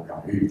格朗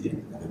日点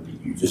的那个比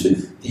喻，就是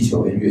地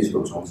球跟月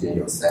球中间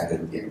有3个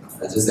点，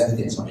那这3个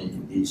点上面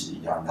引力是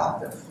一样大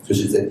的，就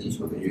是在地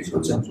球跟月球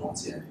正中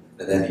间，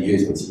那在离月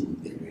球近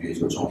一点，离月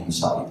球重力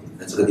少一点，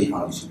那这个地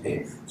方你是可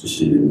以就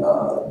是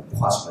不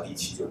花什么力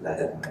气就待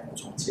在它们2个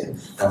中间，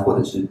那或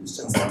者是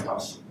正三角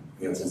形。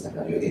没有正三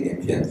角，有一点点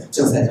偏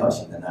正三角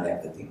形的那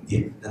2个顶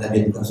点，那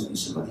边更是你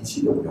什么力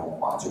气都不用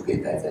花，就可以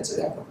待在这2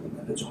个部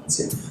门的中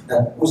间。那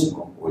为什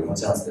么我用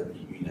这样子的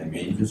比喻呢？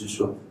原因就是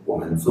说，我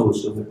们做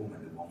社会部门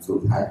的工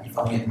作，它一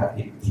方面它可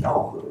以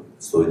调和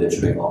所谓的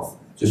trade off，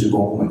 就是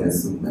公部门跟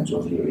私部门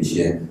中间有一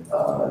些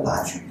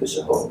拉锯的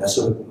时候，那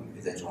社会部门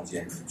可以在中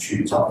间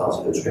去找到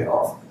这个 trade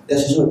off。但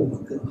是社会部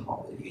门更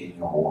好的一个应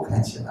用，我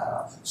看起来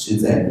是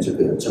在这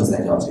个正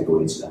三角这个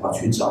位置，然后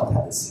去找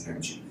它的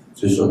synergy。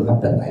就是说，他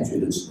本来觉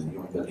得只能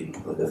用一个零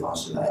和的方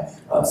式来，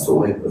所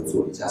谓合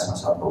作，一家厂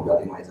商投标，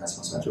另外一家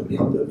厂商就没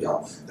有得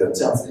标的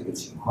这样子的一个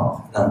情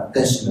况。那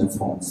但是呢，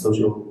从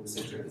social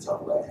sector 的角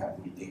度来看，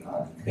不一定啊。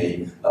你可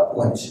以不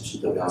管你是不是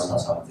得标厂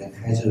商，你在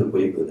开这个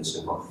规格的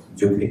时候，你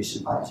就可以是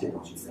把一些东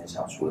西分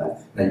享出来。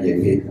那也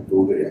可以很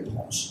多个人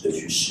同时的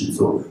去试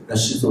做。那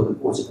试做的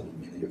过程里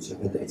面的有些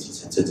会累积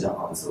成真正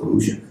好的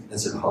solution。那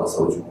这个好的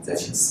solution， 我们再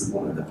请4部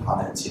门的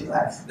partner 进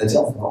来。那这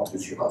样子的话，我们就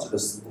确保这个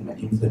4部门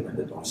implement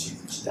的东西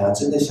是大家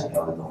真的想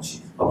要的东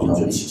西，而不像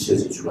说一起设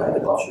计出来的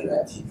报税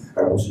软体，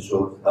而不是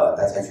说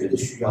大家觉得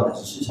需要但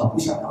是事实上不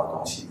想要的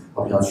东西，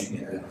好比像去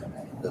年那个很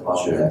难用的报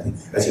税软体，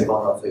而且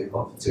报到最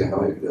后，这个还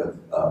会有一个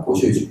国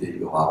税局的一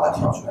个娃娃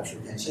跳出来说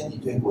感谢你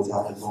对国家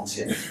的贡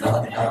献，然后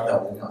你大概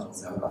5秒钟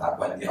才会把它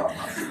关掉。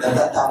那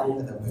大部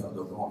分的朋友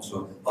都跟我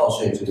说，报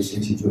税这个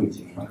心情就已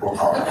经很不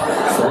好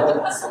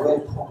了。所谓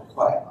痛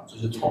快啊，就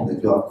是痛的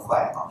就要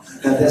快啊。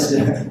但是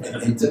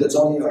你这个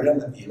中间有任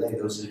何 delay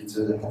都是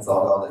就是很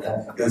糟糕的。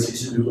但尤其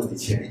是如果你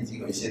前面已经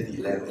有一些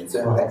delay 了，你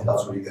最后还跳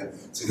出一个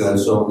这个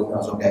说5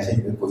秒钟感谢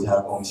你对国家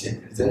的贡献，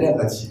你在任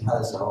何其他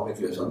的时候会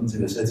觉得说这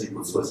个设计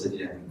不错，设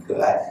计很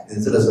可爱，但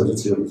是这个时候就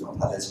只有一种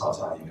他在嘲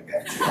笑你的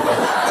感觉。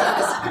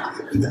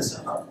但是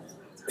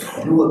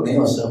如果没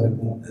有社会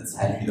部门的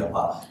参与的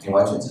话，你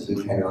完全只是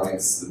开到那个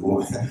4部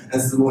门。那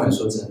4部门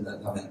说真的，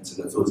他们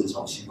这个做这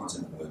种系统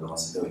整合的东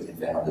西都已经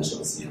非常的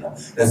熟悉了。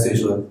那所以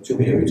说就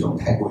会有一种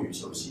太过于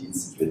熟悉，因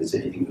此觉得这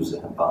一定就是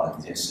很棒的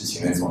一件事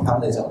情。因为从他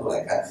们的角度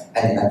来看，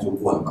按一按就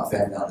过了嘛，非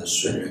常非常的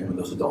顺，因为他们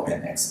都是 domain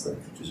expert，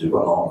 就是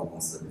官方网络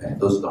公司的朋友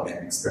都是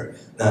domain expert。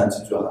那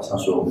就好像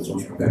说我们中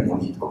选会模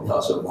拟投票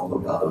的时候，光投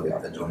票都2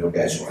分钟就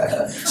改出来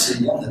了，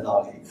是一样的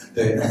道理。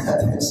对，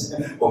但是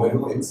我们如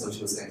果有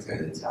social sector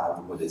的加入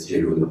或者介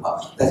入的话，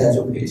大家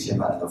就可以先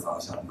把那个方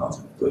向调整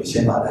对，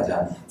先把大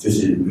家就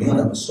是没有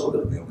那么熟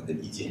的朋友们的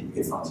意见也可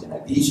以放进来，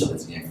第一手的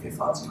经验可以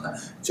放进来。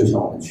就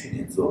像我们去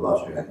年做报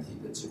税软体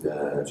的这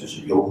个就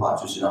是优化，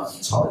就是让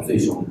吵得最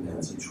凶的朋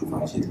友进厨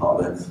房一起讨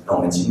论。那我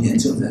们今年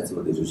正在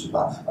做的就是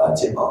把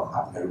健保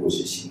卡，它如果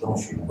是行动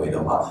巡回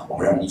的话，我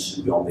们让医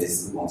师不用背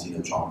4公斤的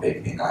装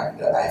备，可以拿一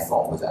个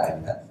iPhone 或者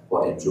iPad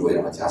或 Android，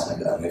 然后加上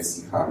一个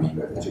NFC card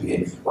reader， 它就可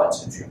以完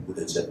成全部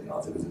的诊疗，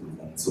这个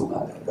工作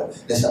啊等等。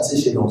那像这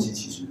些东西，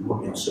其实如果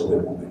没有社会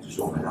部门，就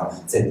是我们让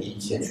在第一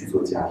线去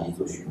做加医、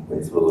做巡回、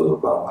做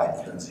关怀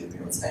等等这些朋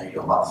友参与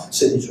的话，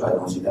设计出来的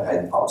东西大概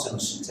保证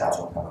是加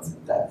重他们负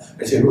担。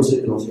而且如果这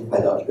个东西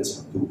坏到一个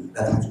程度，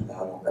那他就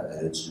要用本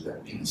来的纸本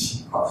并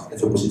行哈，那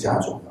就不是加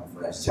重他们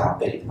负担，是加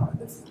倍他们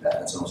的负担。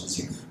那这种事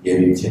情也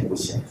屡见不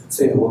鲜。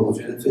所以我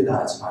觉得最大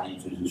的差异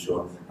就是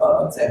说，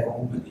在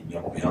公部门里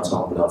面，我们要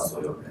照顾到所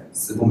有人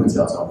，4部门只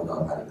要照顾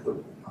到他的客户。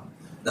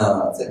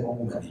那在公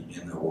部门里面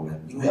呢，我们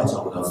因为要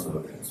照顾到所有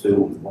人，所以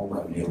我们公部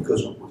门里面有各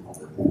种不同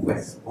的部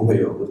会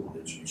有不同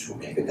的局处，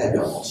每个代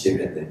表某些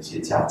人的一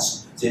些价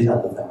值，这些价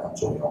值都非常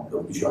重要，我们都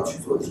必须要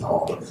去做调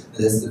和。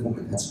那在4部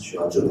门，他只需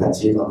要就他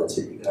接到的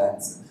这一个案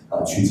子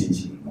去进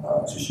行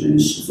就是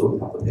实作，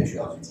他不太需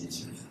要去进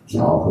行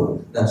调和。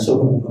那社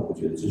会部门，我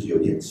觉得就是有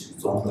点是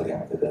综合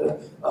2个的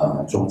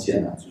中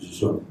间啊，就是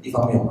说一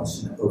方面我们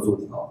是能够做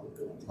调和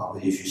的，调和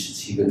也许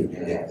17个里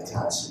面2个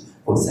价值。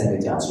或3个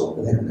价值，我们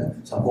不太可能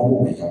像公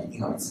部门一样一定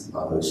要一次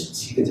调和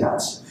17个价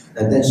值。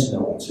但是呢，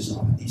我们至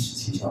少把第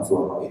17项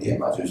做好一点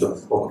嘛，就是说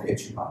我们可以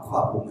去把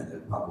跨部门的、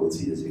跨国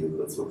际的这个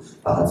合作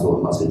把它做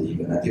好，这是第一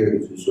个。那第二个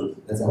就是说，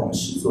那在我们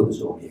实作的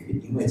时候，我们也可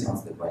以因为这样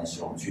子的关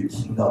系，我们去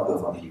听到各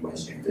方利益关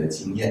系人的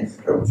经验，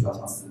而不需要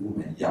像4部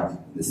门一样，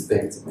你的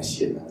spec 怎么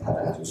写呢？它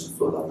大概就是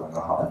做到刚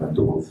刚好那么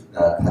多。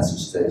那它只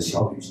是在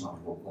效率上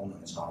或功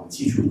能上或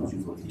技术上去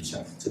做提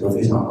升，这都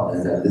非常好。但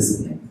是在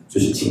listening，就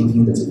是倾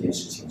听的这件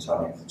事情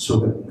上面，社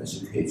会部门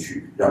是可以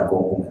去让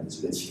公部门的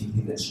这个倾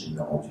听的职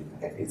能，我觉得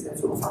还可以再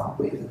做发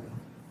挥的。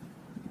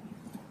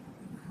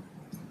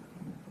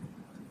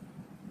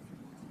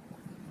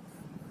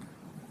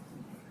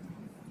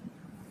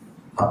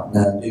好，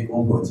那对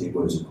公投结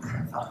果有什么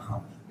看法？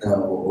哈，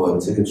那我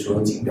这个除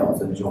了敬表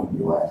尊重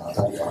以外，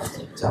到底要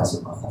讲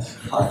什么？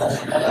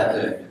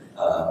对。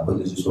或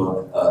者是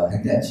说，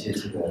很感谢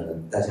这个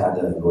大家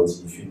的逻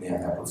辑训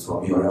练还不错，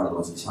没有让逻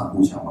辑相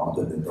互相矛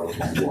盾的都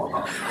通过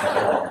哈。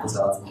不知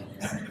道怎么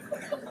样。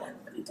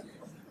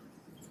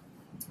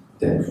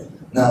对，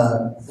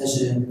那但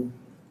是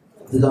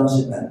这当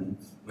时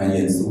蛮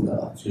严肃的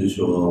了，就是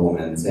说我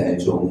们在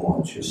周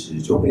末确实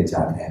就会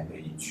加开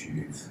会议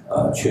去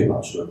确保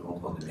说公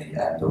投的每一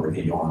案都可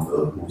以用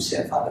合乎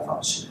宪法的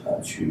方式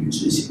去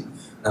执行。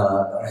那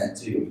当然，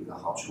这有一个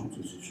好处，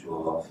就是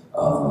说，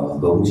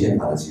合乎宪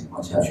法的情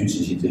况下去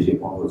执行这些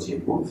公投结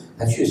果，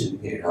它确实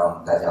可以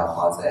让大家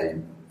花在，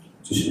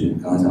就是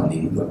刚刚讲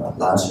零和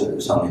拉扯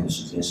上面的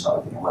时间少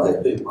一点，花在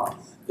对话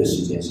的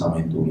时间上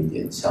面多一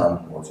点。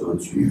像我就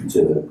举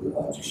这个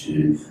就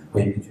是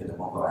婚姻平权的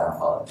公投案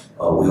好了，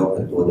我有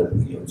很多的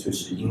朋友就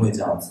是因为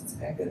这样子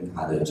才跟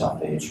他的长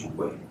辈出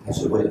轨，他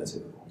是为了这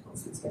个。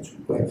才出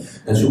柜，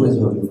那出柜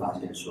之后就发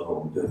现说，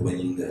我们对婚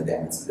姻的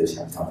2个字的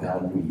想象非常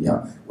的不一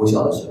样。我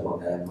小的时候，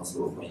大家告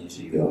诉我，婚姻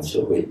是一个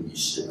社会仪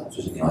式啊，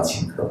就是你要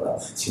请客了，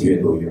请越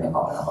多越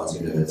好，然后这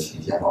个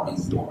请一下保密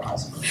朵啊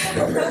什么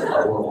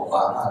的。我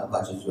阿嬤的话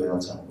就是说要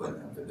证婚了，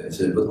对不对？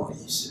是不同的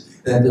仪式，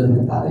但都是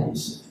很大的仪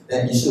式。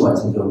但仪式完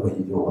成之后，婚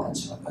姻就完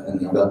成了。那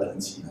你要不要登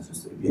记？那是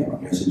随便嘛，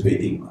因为是推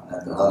定嘛。那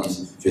等到你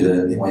是觉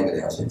得另外一个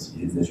良辰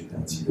吉日再去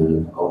登记，都是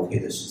很 OK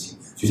的事情。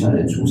就像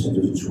人出生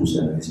就是出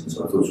生了，你什么时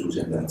候做出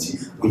生登记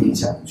不影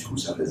响你出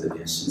生的这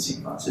件事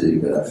情嘛，是一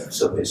个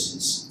社会事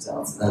实这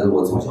样子。那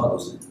我从小都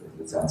是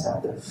这样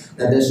讲的。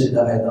那但是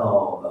大概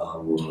到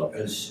我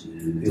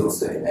26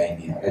岁那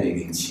一年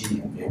，2007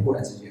年，因为忽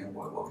然之间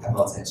我看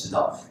到才知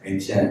道，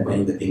现在婚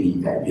姻的定义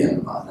改变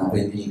了嘛。那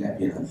婚姻定义改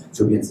变了，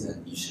就变成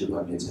仪式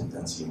婚，变成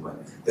登记婚。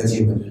登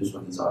记婚就是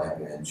说你找2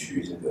个人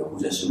去这个户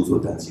政事务所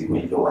登记，婚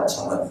姻就完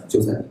成了。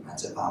就算你瞒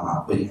着爸妈，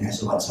婚姻还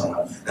是完成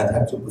了。那它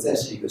就不再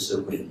是一个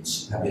社会仪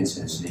式，它变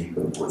成是一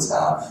个国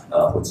家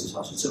或至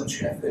少是政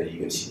权的一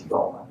个行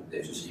动嘛。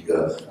对，就是一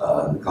个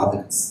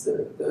governance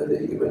的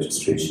一个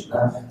registration。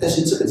但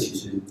是这个其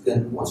实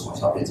跟我从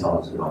小被教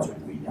的是完全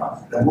不一样。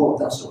不过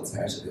当时我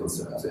才26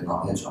岁了，所以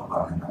脑袋转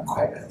换还蛮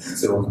快的，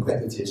所以我很快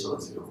就接受了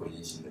这个婚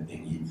姻型的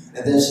定义。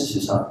但事实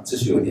上这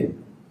是有点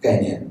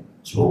概念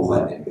抽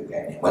换的一个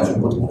概念，完全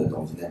不同的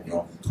东西，但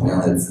用同样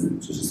的字，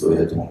就是所谓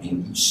的同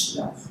名仪式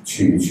啊，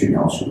去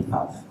描述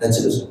它。那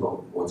这个时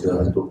候，我觉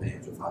得很多朋友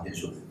就发现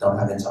说，当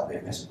他跟长辈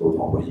开始沟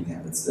通婚姻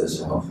2个字的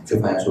时候，就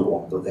发现说我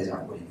们都在讲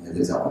婚姻，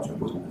在讲完全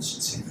不同的事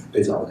情。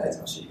对长辈来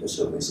讲是一个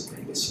社会性的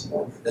一个行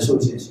为，那社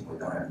会性的行为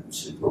当然不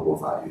是透过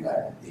法律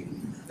来定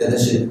义，但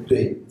是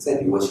对在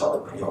比我小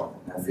的朋友，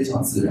那非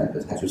常自然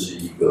的，它就是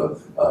一个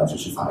就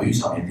是法律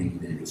上面定义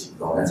的一个行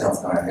动。那这样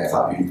子当然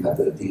法律它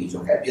的定义就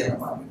改变了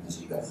嘛，因为它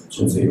是一个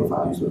纯粹由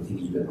法律所定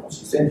义的东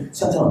西。所以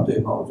像这样的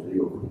对话，我觉得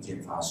有空间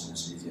发生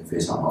是一件非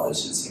常好的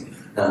事情。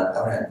那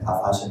当然它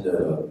发生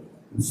的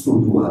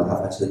速度啊，它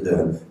发生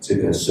的这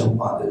个深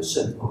化的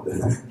渗透的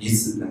彼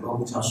此能够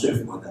互相说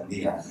服的能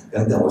力啊，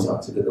等等，我想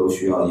这个都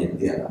需要演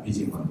练了。毕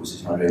竟我们不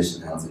是像瑞士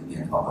那样子一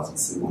年考好几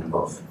次公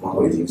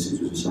投已经是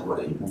就是生活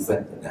的一部分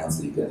的那样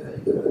子一个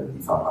地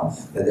方啊。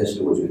但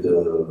是我觉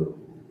得，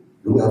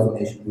如果要做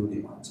nation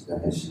building 嘛，这个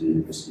还是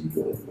一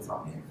个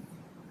方面。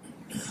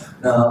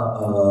那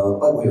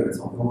外国有人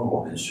总会问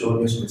我们说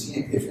有什么经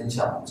验可以分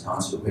享？我们常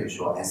常只会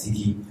说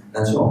ICT，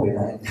 那这种回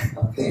答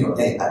更有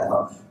内涵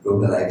哈，如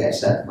何来改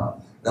善哈？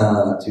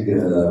那这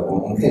个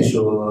我们可以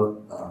说，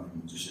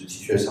就是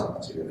T 恤上的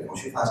这个永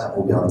续发展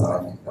目标当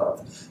然很高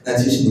的。那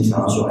其实你想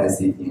要说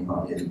ICT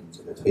哈，也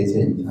这个推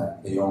荐一下，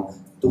可以用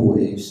杜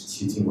威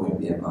17经纬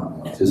编码，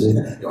就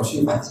是永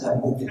续发展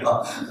目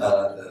标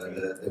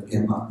的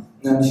编码。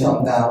那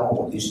像大家问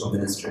我 Digital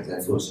Ministry 在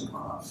做什么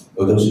啊？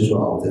我都是说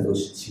我在做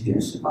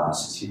17.18、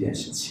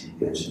17.17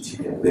跟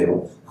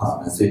17.6。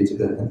好，那所以这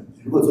个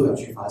如果做永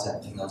续发展，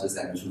听到这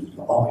3个数字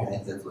说原来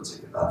你在做这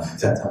个啊，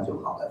这样就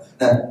好了。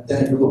但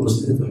如果不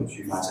是在做永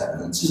续发展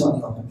呢，至少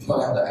你有很漂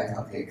亮的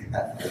icon 可以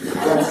看，不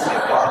用写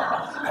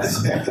话，而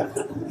且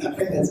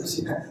看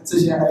这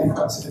些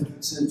icon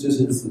是就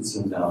是什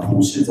么讲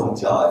普世宗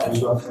教啊，就是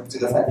说这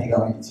个梵蒂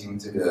冈已经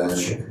这个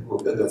全国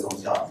各个宗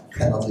教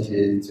看到这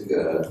些这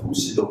个图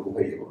示都不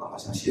会有好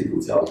像亵渎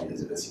教义的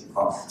这个情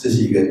况，这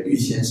是一个预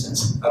先审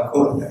查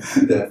过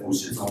的普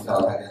世宗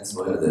教，它跟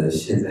所有的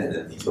现在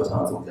的地球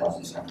上的宗教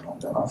是相同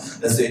的嘛。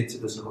那所以这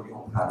个时候用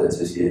它的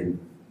这些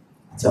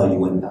教义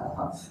问答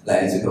哈，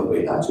来这个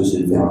回答就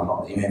是非常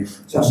好的，因为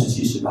像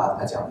17、18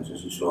他讲的就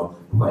是说，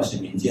不管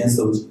是民间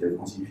搜集的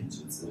空气品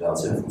质资料，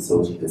政府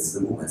搜集的，私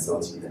部门搜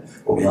集的，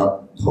我们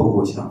要透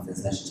过像分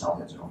散市场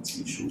的这种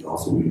技术、高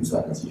速运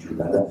算的技术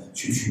等等，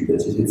去取得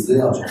这些资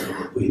料中的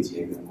对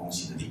接跟公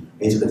信力。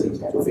这个听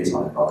起来就非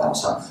常的高大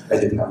上，而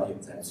且台湾有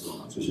在做，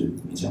就是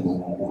民生公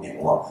共物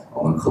联网，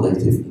我们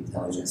Collective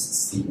Intelligence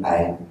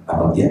CI， 然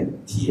后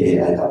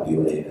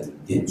TAIWAN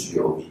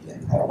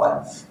台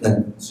湾，那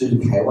是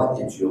台湾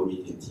.gov.tw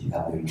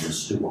也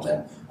是我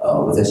们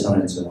我在上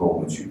任之后，我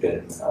们去跟应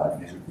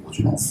该是国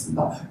传司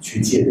吧去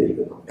借的一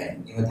个 domain，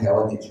 因为台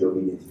湾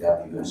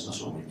.gov.tw 原上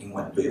是我们英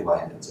文对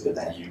外的这个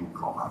单一入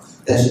口嘛，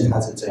但是它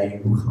是单一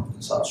入口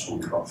很少出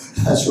口，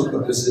它出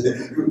口就是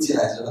入进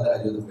来之后，大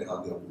概就是回到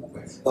各部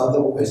会，到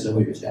各部会之后，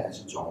有些还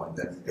是中文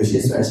的，有些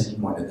虽然是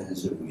英文的，但是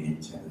是5年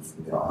以前的资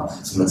料啊，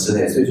什么之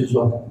类，所以就是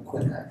说很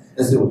困难。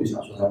但是我就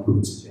想说，那不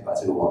如直接把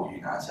这个网域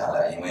拿下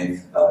来，因为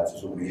就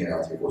是我们也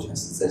了解国传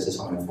司在这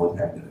上面 full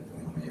time 的人。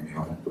也没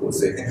有很多，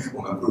所以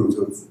我们不如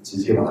就直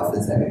接把它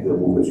分散给各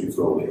部会去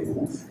做维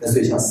护。那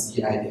所以像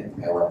CI.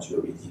台湾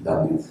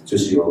.gov.tw 就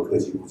是由科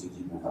技部、经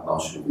济部、环保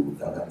署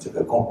等等这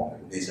个共同维护、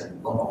内政部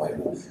共同维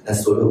护。那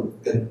所有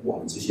跟我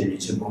们这些民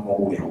生公共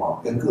物联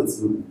网跟各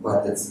自无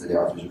关的资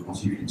料，就是空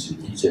气品质、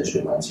地震、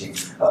水环境、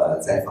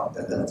灾防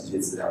等等的这些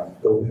资料，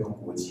都会用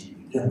国际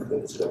认可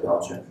的这个标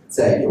准，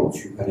在有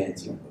区块链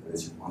结合的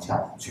情况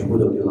下，全部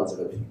都丢到这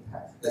个平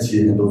台。那其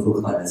实很多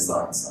做 climate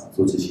science 啊，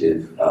做这些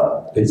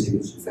对这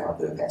个是非常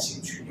的感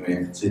兴趣，因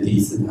为是第一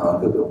次台湾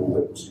各个部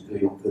会不是各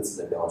用各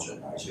自的标准，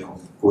而是用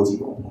国际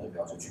共同的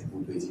标准全部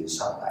对接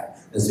上来。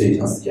那所以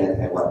像 CI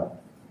台湾，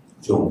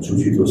就我们出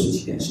去做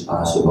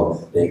17.18时候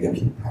的一个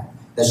平台。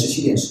那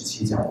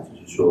17.17讲的就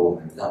是说，我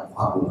们让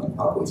跨部门、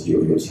跨国际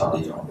有效的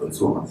一种合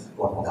作嘛，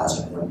共同达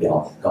成目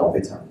标。那我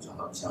会讲的就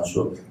好像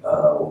说，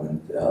我们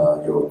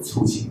有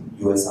促进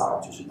USR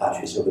就是大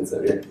学社会责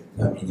任，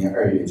那明年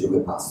2月就会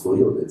把所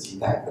有的几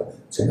百个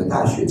整个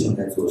大学正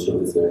在做社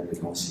会责任的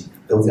东西，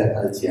都在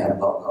它的结案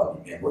报告里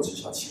面，或至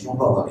少其中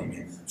报告里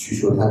面去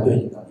说它对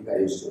应到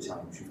169项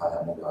永续发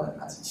展目标的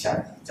哪几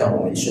项，这样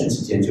我们一瞬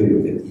之间就有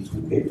一个地图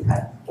可以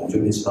看，我们就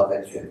可以知道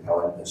在选台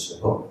湾的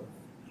时候，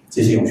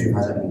这些永续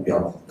发展目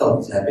标到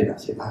底现在被哪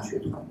些大学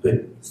团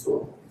队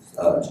所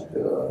这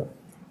个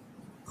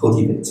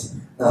cultivate。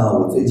那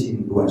我最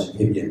近不管是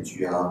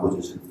KPMG 啊，或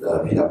者是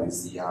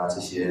PwC 啊这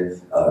些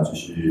就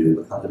是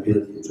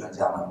accountability 的专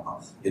家们哈，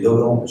也都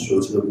跟我们说，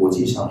这个国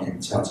际上面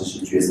像这是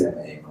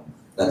GSMA 嘛，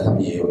那他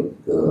们也有一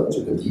个这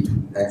个地图，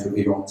那就可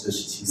以用这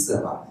17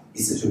色码，意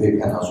思就可以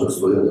看到说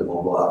所有的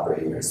mobile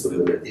operator， 所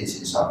有的电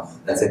信商，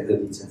那在各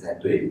地正在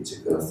对这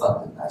个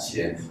fund 哪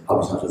些，好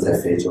比像说在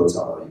非洲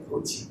找到一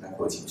口井，那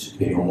口井是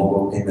可以用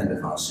mobile payment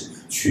的方式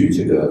去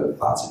这个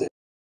把这个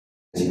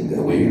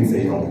的维运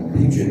费用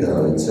平均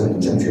的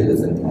正确的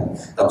分摊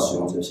到使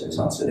用者身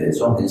上之类的，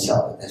虽然很小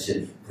的，但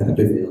是可能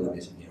对非洲那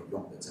边是没有用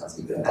的这样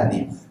子一个案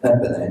例。但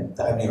本来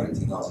大概没有人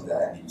听到这个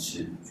案例，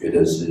是觉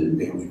得是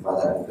跟永续发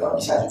展目标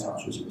一下就讲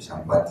出这个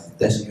相关，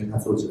但是因为它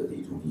做这个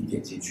地图，你一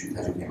点进去，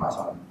它就可以马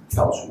上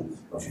跳出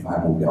永续发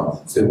展目标，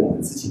所以我们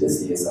自己的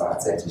CSR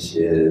在这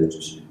些就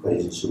是会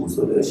计师事务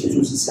所的协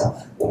助之下，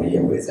我们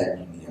也会在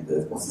明年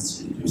的公司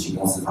治理，就是新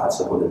公司法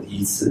之后的第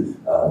一次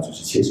就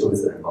是企业社会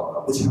责任报告，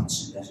不强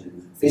制，但是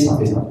非常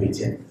非常推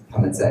荐他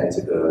们在这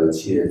个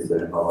企业责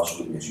任报告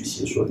书里面去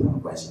写说他们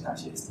关心哪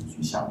些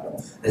SDG 项目。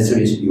那这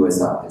边是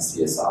USR 和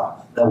CSR。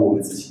那我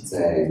们自己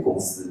在公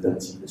司登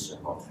记的时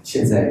候，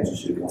现在就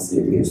是公司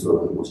也可以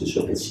说我是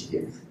社会企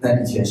业。那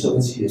以前社会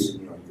企业是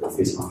没有一个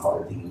非常好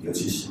的定义，尤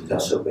其是叫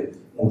社会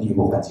目的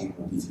或环境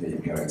目的，这个也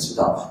没有人知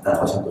道，那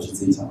好像都是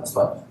自己讲了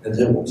算。但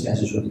是我们现在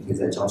是说，你可以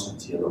在章程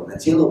揭露，那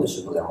揭露的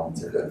时候，然后我们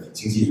这个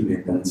经济这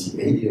边登记，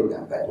也有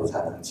200多家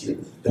登记了。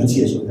登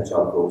记的时候，他就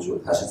要勾说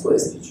他是做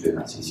SDG 的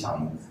哪些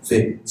项目，所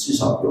以至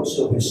少有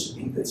社会使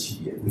命的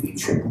企业，不一定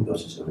全部都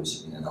是社会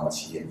使命的那种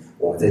企业。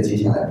我们在接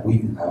下来不一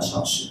定还要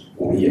上市，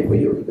我们也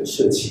会有一个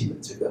社企的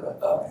这个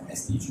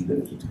SDG 的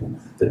地图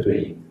的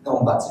对应。那我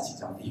们把这几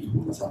张地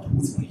图好像图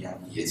层一样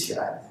叠起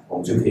来，我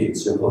们就可以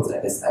之后在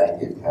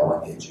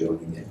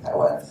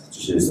si.taiwan.gov.taiwan，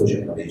 就是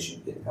social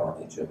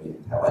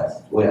innovation.taiwan.gov.taiwan，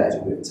 未来就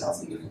会有这样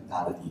子一个很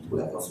大的地图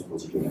来告诉国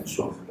际友人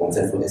说，我们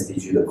在做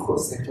SDG 的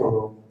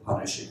cross-sectoral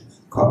partnership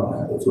跨部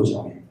门合作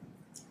上面，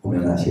我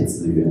们有哪些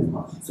资源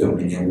啊？所以我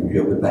们明年5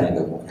月会办一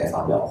个公开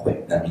发表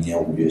会。那明年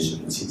5月是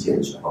母亲节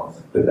的时候，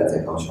会办在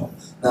高雄。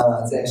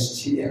那在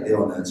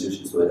17.6呢，就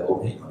是所谓的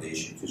open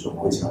innovation， 就是我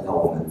们会强调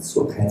我们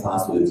所开发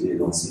所有这些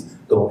东西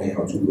都没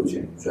有著作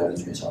权、专利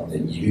权上面的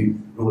疑虑。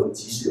如果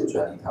即使有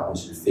专利，它会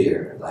是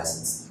fair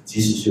license； 即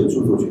使是有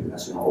著作权，它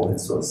是用 open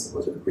source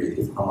或者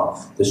Creative Commons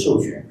的授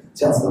权。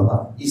这样子的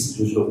话，意思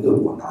就是说，各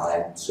国拿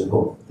来之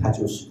后，它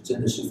就是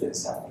真的是分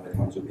享，因为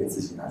他们就可以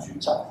自己拿去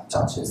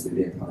长成随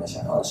便他们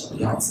想要的什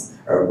么样子，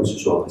而不是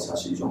说好像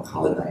是一种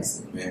colonize。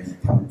因为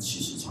他们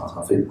其实常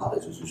常最怕的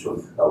就是说，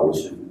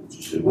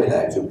就是未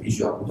来就必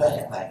须要不断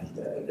仰赖你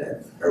的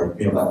人，而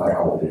没有办法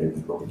让我的人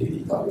能够配合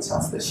到一个这样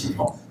子的系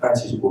统。当然，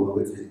其实国合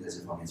会最近在这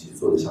方面其实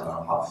做得相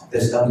当好，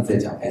但是当你在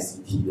讲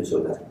SET 的时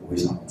候，大家不会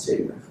想到这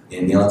个，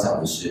你要讲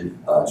的是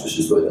就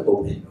是所谓的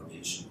open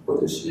innovation， 或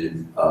者是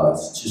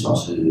至少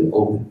是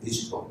open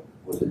digital。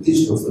或者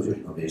digital social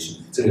innovation，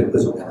 这个有各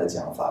种各样的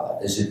讲法了，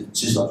但是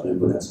至少就是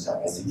不能只讲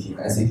SET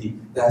嘛 ，SET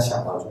大家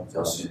想到就比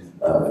较是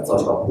造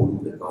桥铺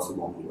路的高速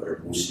公路，而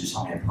不是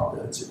上面跑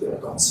的这个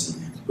东西，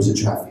不是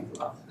traffic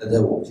啦。那在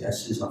我们现在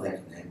事实上在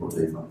enable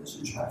对方的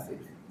是 traffic。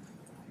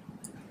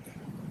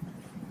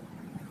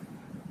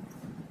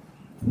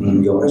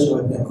有20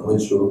位朋友会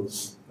说，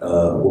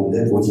我们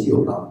的国际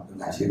友邦有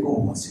哪些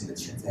共同性的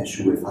潜在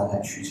数位发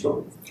展需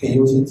求，可以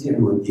优先介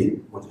入的点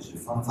或者是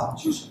方法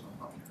是什么？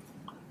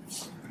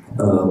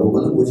我国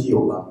的国际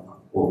友邦，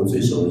我们最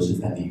熟的是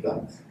梵蒂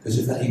冈，可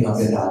是梵蒂冈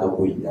跟大家都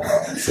不一样。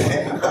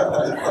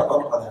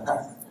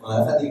我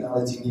来梵蒂冈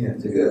的经验，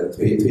这个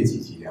推几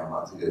集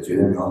啊，这个绝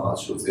对没有好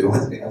处，所以我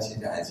这个要先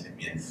讲在前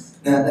面。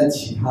那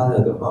其他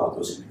的话，我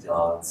都是比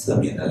较侧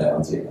面的了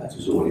解啦，就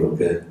是我有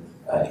跟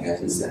应该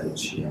是圣卢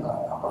奇啊，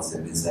然后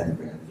圣宾塞格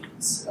兰蒂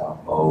斯，然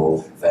后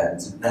反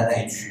正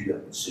那一区的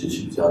是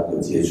比较有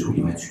接触，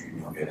因为区域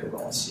纽约的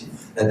关系。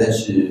但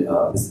是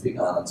Pacific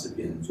Island 这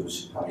边就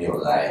是他们有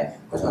来，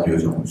好像有一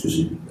种就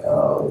是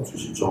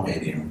中美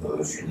联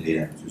合训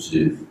练，就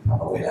是他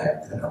们未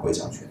来可能会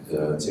掌权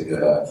的这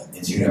个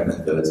年轻人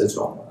们的这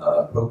种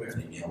program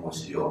里面，我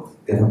是有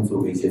跟他们做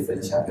过一些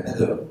分享，跟那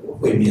个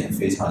会面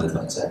非常的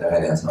短暂，大概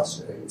2小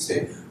时而已，所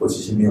以我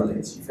其实没有累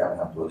积非常非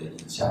常多的印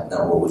象。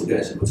那我这个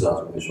人是不知道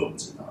就会说不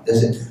知道，但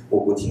是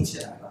我听起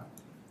来吧，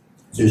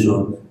就是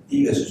说。第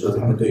一个是说，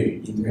他们对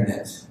于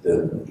Internet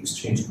的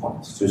exchange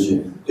point， 就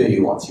是对于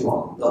网际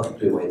网络到底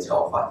对外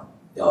交换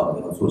要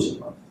做什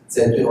么，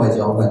在对外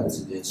交换的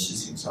这件事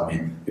情上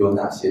面，有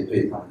哪些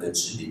对他们的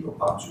治理有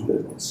帮助的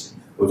东西？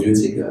我觉得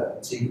这个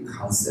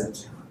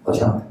concept 好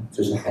像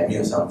就是还没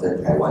有像在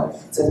台湾，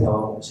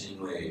我是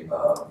因为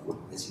我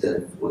还记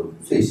得我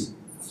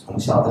从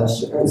小到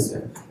12岁，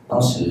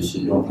当时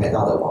是用台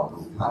大的网络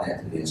Internet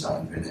连上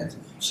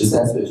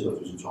Internet，13岁的时候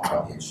就是中华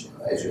电信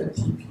了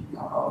HNTP，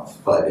 然后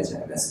后来变成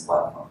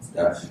MS1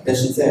 但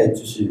是在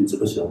就是这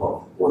个时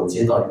候，我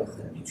接到一个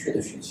很明确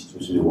的讯息，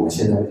就是我们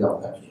现在会叫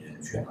宽频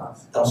人权啊，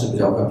当时不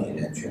叫宽频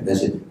人权，但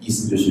是意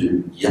思就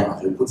是一样，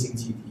就是不经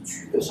济地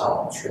区的上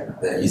网权啊，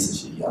但意思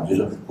是一样，就是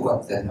说不管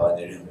你在台湾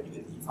的任何一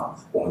个地方，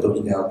我们都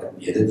应该要跟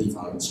别的地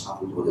方有差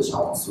不多的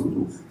上网速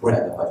度，不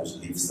然的话就是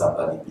leave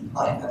somebody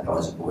behind， 那台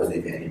湾是不会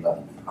leave anybody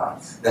behind。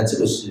那这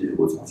个是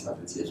我从小就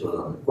接受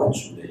到的灌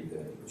输的一个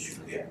训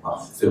练啊，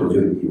所以我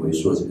就以为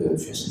说这个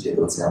全世界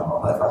都这样，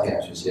后来发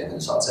现全世界很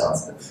少这样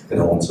子的，可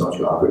能我们只有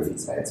geography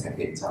才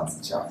可以这样子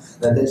讲。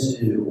那但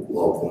是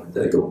我们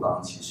的友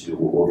邦其实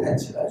我看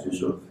起来就是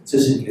说，这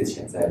是一个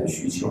潜在的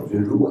需求，就是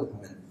如果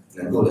他们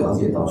能够了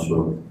解到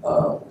说，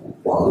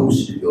网络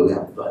是有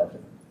两段的，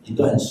一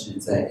段是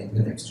在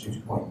Internet Exchange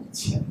Point 以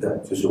前的，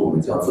就是我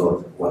们叫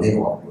做国内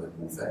网络的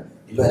部分，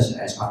一段是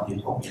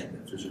XRP 后面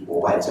的，就是国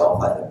外交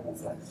换的部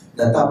分。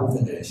那大部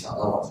分的人想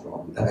到网际网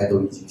络，大概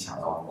都已经想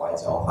到国外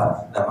交换，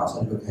那马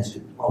上就会开始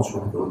冒出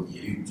很多疑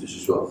虑，就是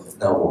说，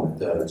那我们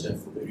的政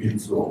府的运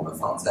作，我们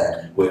放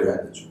在微软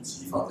的主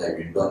机，放在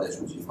云端的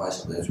主机，放在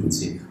什么的主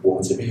机，我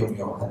们这边又没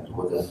有很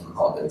多的很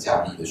好的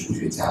加密的数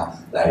学家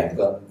来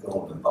跟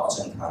我们保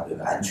证它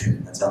的安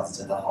全，那这样子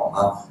真的好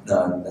吗？那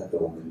个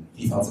我们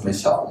地方这么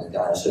小，人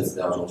家来设资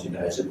料中心，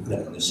那是不可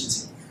能的事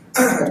情，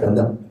等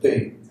等，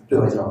对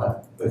外交换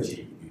会有一些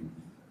疑虑，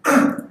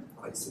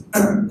不好意思。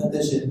那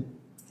但是，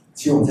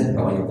其实我们在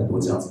台湾有很多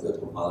这样子的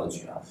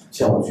topology啊，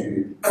像我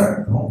去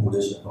澎湖的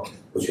时候，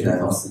我去南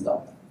方四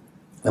岛，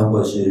那或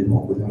者是澎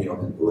湖他们有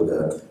很多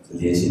的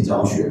连线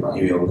教学嘛，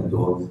因为有很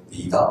多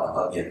离岛，然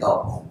后连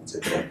到澎湖这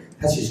边。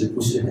他其实不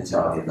是很想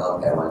要连到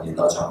台湾，连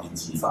到长滨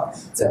机房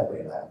再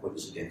回来，或者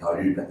是连到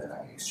日本的哪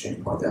个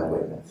exchange point 再回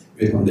来，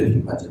因为他们的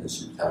频宽真的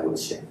是比较有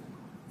限。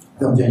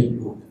那我们就引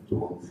入很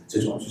多这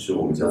种就是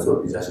我们叫做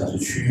比较像是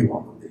区域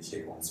网络的一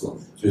些工作，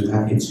就是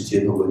它可以直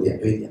接透过点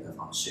对点的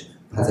方式，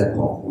它在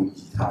澎湖以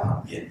及它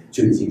旁边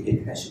就已经可以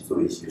开始做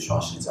一些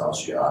双视教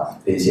学啊、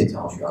连线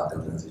教学啊等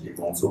等这些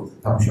工作，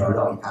它不需要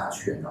绕一大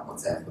圈然后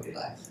再回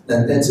来。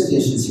但这件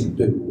事情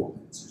对于我们，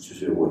就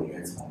是我因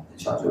为从很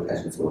小就开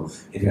始做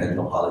Internet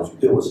topology，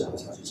 对我是好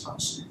像是尝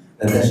试。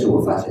但是我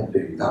发现，对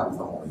于大部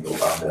分我们友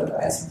邦的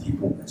ICT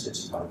部门，甚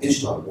至他们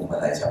digital 的部门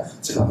来讲，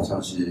这个好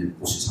像是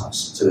不是常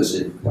识，这个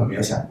是他们没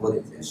有想过的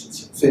一件事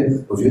情。所以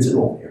我觉得这个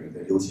我们有一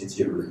个优先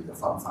介入的一个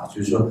方法，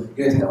就是说，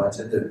因为台湾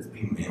真的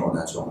并没有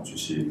那种就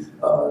是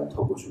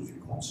透过数据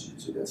控制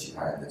这个其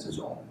他人的这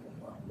种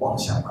妄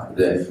想嘛，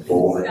对不对？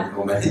我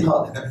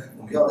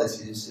们要的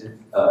其实是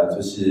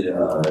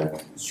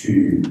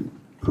去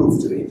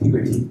prove 这个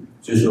integrity。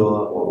就是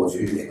说我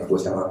去联合国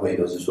相关会议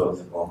都是说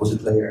我们不是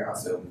player 啊，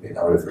所以我们可以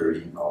当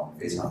referee 啊，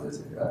非常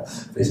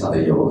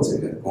的有这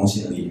个公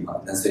信力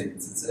啊。那所以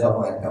资料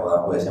放在台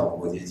湾，或者像我们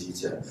国际记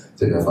者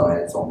这个放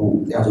在总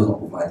部亚洲总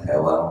部放在台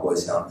湾，或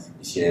者像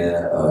一些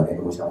联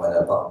合国相关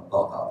的报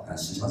道，它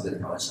实际上是在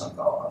台湾上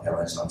稿啊、台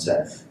湾上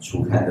站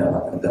出刊的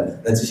啊等等。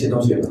那这些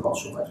东西有个好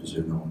处嘛，就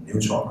是那种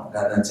neutral 嘛。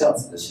那这样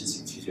子的事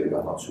情其实有一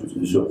个好处，就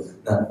是说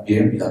那别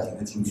人比较听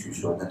得进去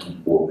说，那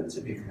我们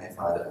这边开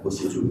发的或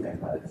协助开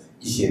发的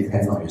一些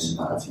开放原始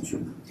码的技术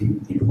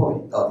deploy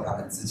到他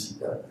们自己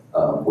的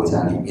国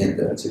家里面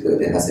的这个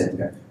data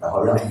center， 然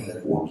后让他们的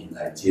国民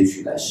来接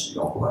取来使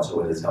用，不管是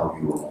为了教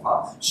育、文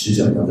化、施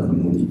政等等的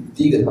目的。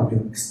第一个，他们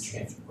用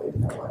exchange 回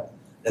台湾；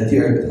那第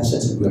二个，他甚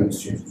至不用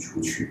exchange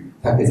出去，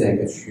他可以在一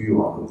个区域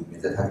网络里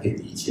面，在他可以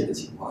理解的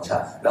情况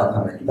下，让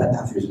他们一般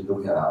大学生都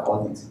可以拿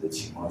audit 的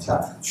情况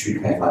下去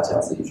开发这样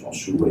子一种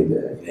数位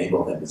的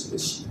enablement 的这个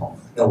系统。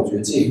那我觉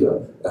得这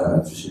个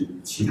就是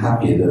其他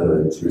别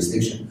的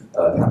jurisdiction。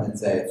他们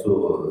在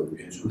做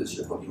援助的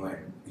时候，因为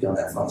比较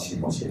难放弃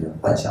某些的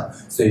幻想，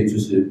所以就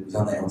是比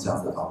较难用这样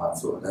子的方法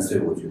做。那所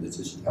以我觉得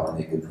这是台湾的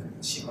一个可能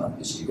性嘛，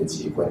也是一个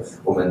机会。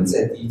我们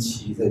在第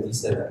7、在第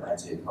7买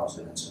这一套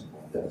是很成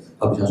功的。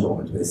好比像说我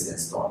们推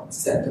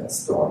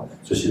Sandstorm，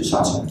 就是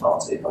沙尘暴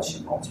这一套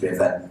系统，这边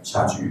翻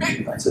沙巨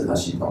鱼嘛这套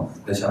系统。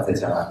那像在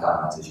加拿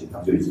大这些，他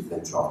们就已经在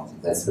装，已经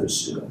在测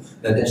试了。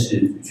那但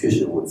是确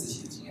实我自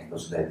己的经验都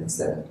是在第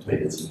7推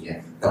的经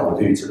验。那我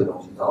对于这个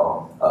东西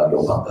到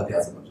友邦到底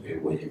要怎么推，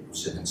我也不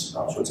是很知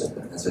道。说真的，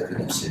那这可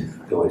能是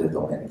各位的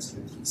domain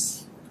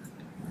expertise。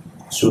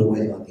说外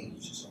交定义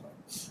是什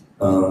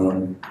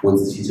么？我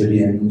自己这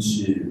边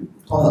是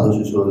通常都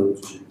是说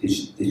就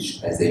是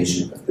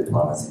digitization 的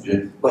diplomacy， 就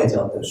是外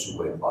交的数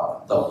位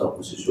化，倒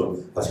不是说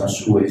好像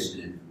数位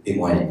是另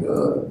外一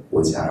个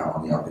国家，然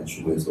后你要跟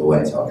数位做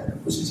外交，可能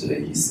不是这个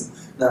意思。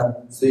那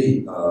所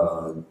以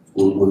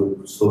我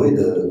所谓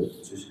的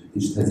就是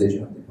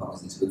digitization of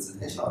diplomacy 这个字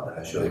太小了，大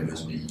家说有没有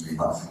什么疑虑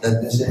啊？但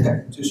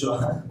是就是说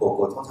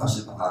我通常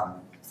是把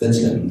它分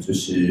成就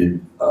是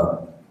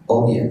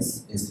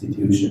audience、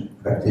institution、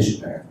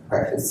practitioner、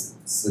practice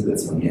 4个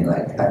层面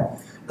来看。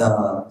那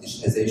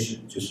digitization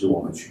就是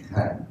我们去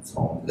看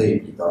从类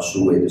比到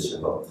数位的时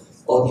候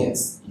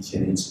 ，audience 以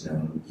前你只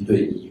能1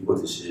对1，或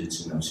者是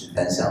只能是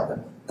单向的。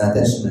那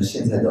但是呢，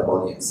现在的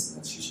audience 呢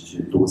其实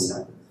是多向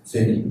的，所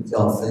以你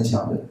要分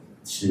享的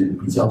是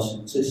比较是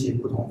这些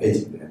不同背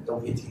景的人都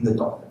可以听得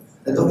懂的。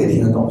那都可以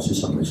听得懂的是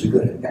什么？是个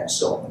人感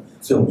受。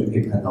所以我们就可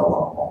以看到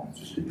网红，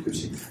就是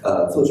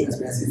做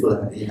transparency 做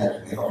得很厉害的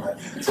朋友们，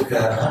这个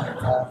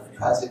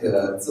他这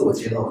个自我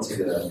揭露这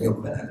个没有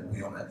困难的朋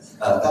友们，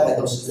大概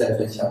都是在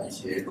分享一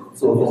些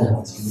做共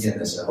同经验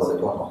的时候的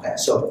共同感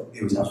受。例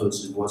如像说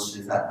直播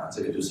吃饭啊，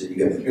这个就是一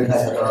个，因为大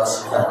家都要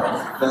吃饭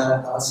嘛，那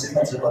然后吃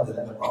饭之后的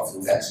那个饱足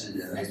感是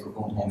人类所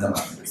共通的嘛，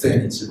所以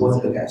你直播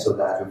这个感受，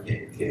大家就可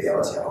以了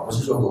解啊，不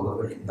是说国合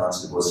会一定要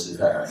直播吃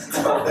饭啊，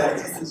意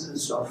思是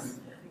说。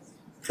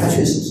它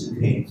确实是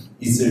可以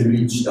一次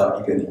reach 到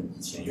一个你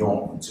以前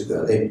用这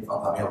个类比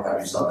方法没有办法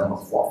reach 到那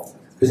么广，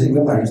可是你没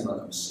有办法 reach 到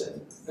那么深。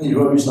那你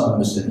如果 reach 到那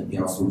么深，你一定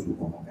要诉诸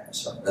共同感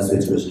受。那所以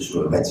这个是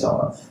说外教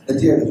嘛。那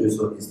第二个就是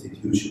说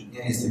institution， 因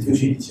为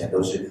institution 以前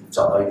都是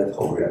找到一个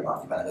头人嘛，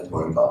你把那个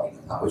头人搞定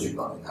了，他会去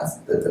搞定他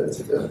的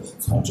这个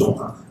从众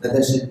嘛。那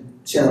但是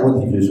现在的问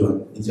题就是说，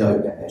你只要有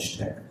个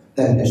hashtag，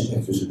 那个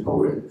hashtag 就是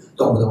头人，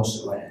动不动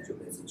10万人就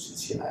被组织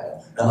起来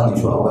了。然后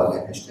你说我要跟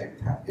hashtag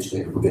谈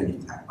 ，hashtag 不跟你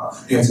谈啊，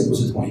因为这不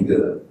是同一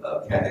个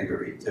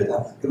category， 就是它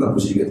根本不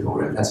是一个头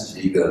人，它只是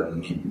一个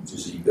就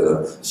是一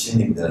个心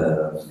灵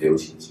的流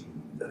行性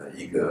的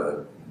一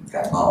个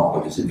感冒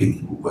或者是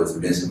病毒或者随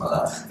便什么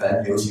了，反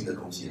正流行的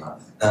东西嘛。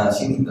那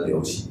心灵的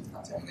流行啊，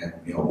这样应该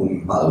没有污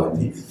名化的问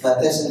题。那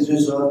但是就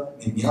是说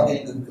你要跟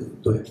一个梗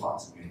对话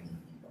是没有意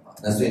义的嘛。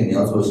那所以你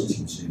要做的事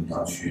情是你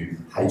要去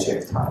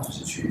hijack 它，就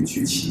是去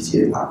集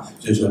结它，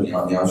就是说你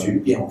要去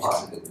变化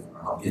这个梗，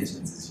然后变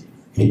成自己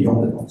可以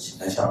用的东西。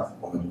那像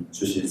我们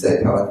就是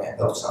在台湾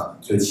Apple 上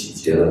就集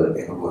结了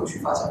联合国去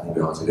发展目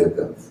标这个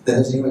梗，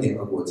但是因为联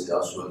合国只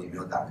要说你没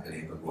有打那个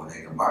联合国那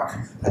个 mark，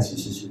 它其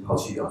实是抛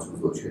弃掉著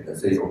作权的，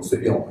所以随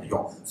便我们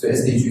用。所以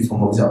SDG 从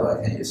某个角度来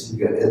看也是一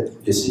个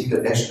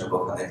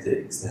actionable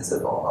connected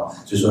extensible 啊，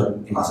就是说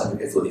你马上就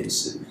可以做点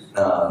事。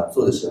那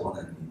做的时候呢，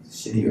你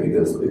心里有一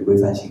个所谓规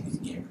范性理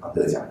念，康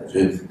德讲的就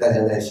是大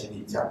家在心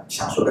里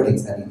想说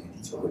2030年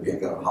地球会变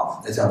更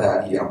好，那这样大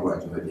家力量不然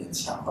就会变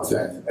强。虽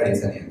然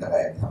2030年大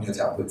概他没有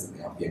讲会怎么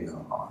样变更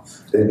好，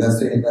对，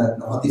所以然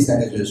后第三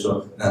个就是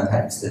说，那它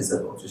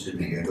extensible， 就是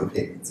每个人都可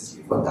以自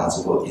己混搭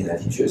之后印在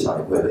T 恤上，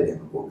也不会被联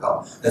合国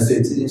告。那所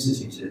以这件事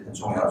情是很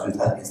重要，就是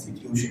它的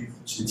institution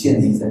是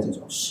建立在这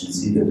种实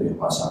际的对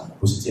话上，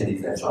不是建立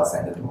在抓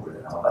3个头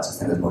人，然后把这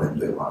3个头人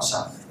对话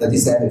上。那第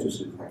三个就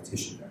是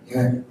practitioner， 因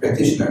为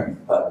practitioner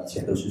以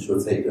前都是说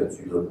在一个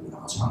俱乐部，然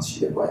后长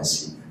期的关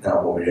系，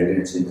那我们人跟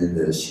人之间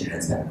的信任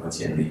才能够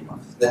建立嘛。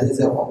但是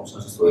在网络上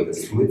是所谓的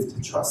swift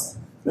trust，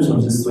 为什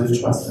么是 swift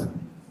trust 呢？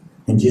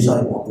你介绍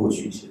一个网络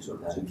讯息的时候，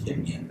它是片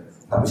面的，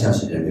它不像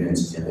是人跟人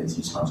之间累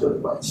积长久的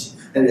关系。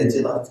但人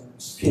接到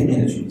片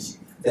面的讯息，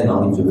在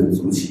脑里就会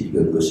组起一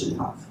个格式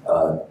塔，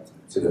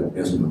这个没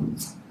有什么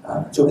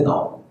就会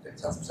脑补，对，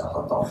这样子比较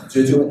好懂，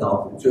就会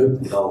脑补，就会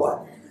补到完。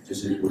就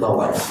是补到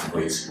完成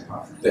为止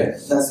嘛，对，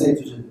那所以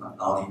就是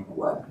脑里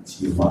补完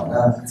计划。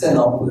那在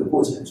脑补的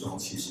过程中，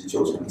其实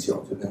9%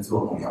就跟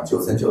做梦一样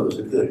，9%都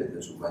是个人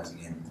的主观经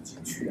验补进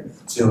去的，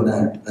只有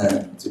那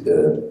这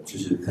个就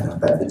是可能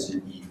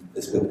1%的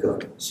这个梗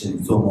是你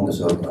做梦的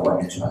时候可能外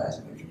面传来什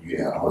么音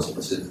乐啊，或什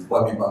么是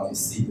外面帮你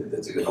seed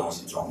的这个东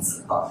西种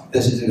子啊，但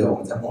是这个我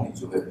们在梦里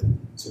就会补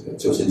这个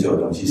9%的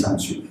东西上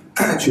去，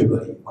去合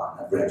理化，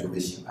那不然就会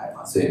醒来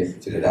嘛。所以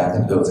这个大家可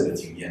能都有这个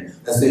经验。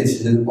那所以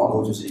其实网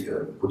络就是一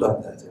个不断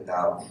的这个大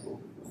家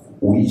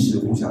无意识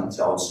互相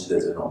交织的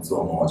这种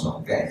做梦的这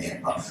种概念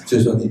啊，就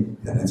是说你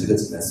可能这个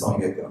只能送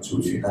一个梗出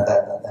去，那大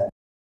家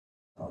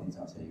脑里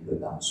长成一棵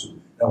大树。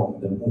那我们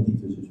的目的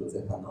就是说，在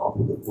它脑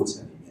补的过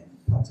程里面，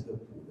它这个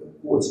补的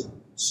过程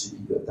是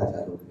一个大家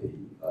都可以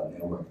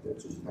network 的，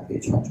就是它可以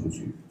传出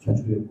去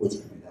的过程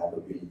里面，大家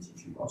都愿意继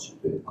续保持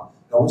对话。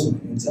那为什么？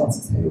因为这样子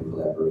才有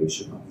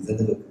collaboration 嘛。你在那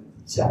个梗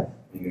底下，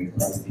每个人看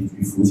到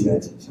SDG 浮起来的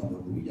景象都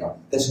不一样，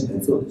但是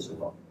能做的时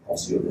候，还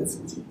是有在促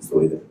进所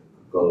谓的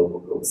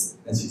global goals。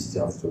那其实这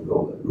样子就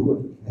够了。如果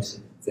你一开始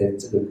在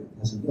这个梗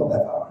它是没有办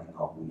法让人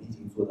脑补，你已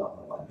经做到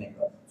很完美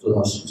了，做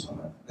到10成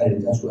了，那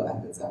人家除了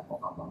按个赞或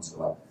帮忙之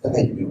外，大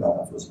概也没有办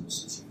法做什么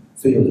事情。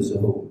所以有的时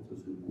候就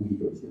是故意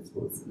有一些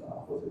错字啊，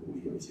或者故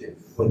意有一些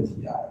问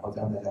题啊，然后这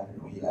样大家很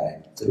容易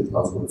来这个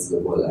挑错字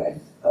或来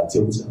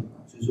纠正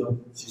啊。就是说，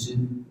其实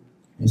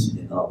没时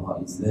间了，不好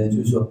意思，那就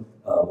是说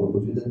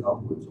我觉得脑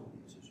补的重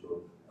点是说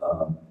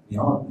你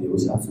要留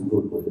下足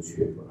够多的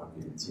缺口让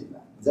别人进来。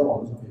你在网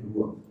络上面如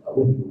果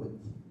问一个问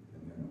题，有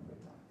没有人回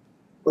答？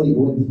问一个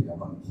问题，然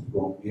后你提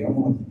供别人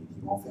问问题，你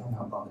提供非常非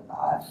常棒的答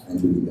案，那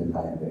就是跟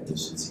他两个人的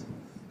事情。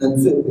那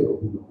最会有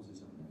互动是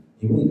什么呢？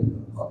你问一个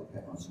很好的开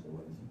放式的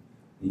问题，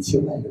你切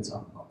换一个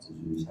账号，这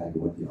就是下一个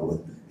问题要问。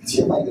你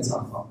切换一个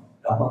账号，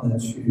然后呢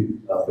去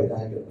回答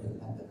一个很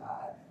烂的答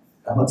案，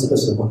然后这个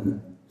时候呢，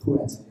突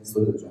然之间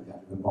所有的专家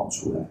就会冒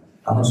出来，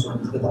然后说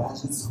你这个答案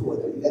是错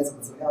的，应该怎么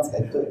样才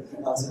对，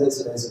然后之类，就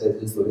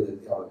是所谓的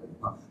钓鱼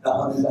嘛。然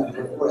后呢，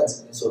忽然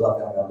之间受到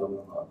非常非常多很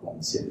好的贡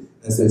献。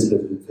那所以这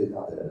个就是最大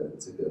的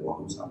这个网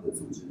络上的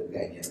组织的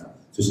概念呢，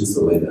就是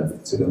所谓的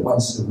这个万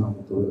事万物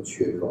都有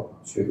缺口，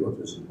缺口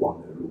就是光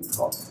的入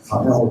口。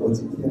好，那我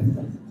今天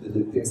就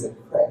是 there's a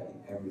crack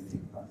in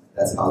everything 啊，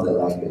 That's how they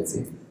like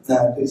it。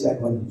那对下一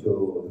个问题就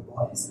不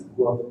好意思，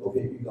不过我可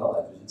以预告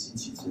了，就是近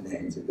期之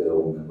内，这个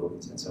我们罗宾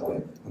陈政委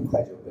很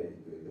快就会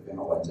有一个非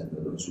常完整的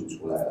论述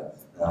出来了，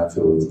那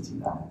就敬请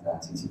大家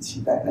敬请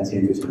期待。那今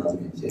天就先到这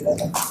边，谢谢大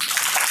家。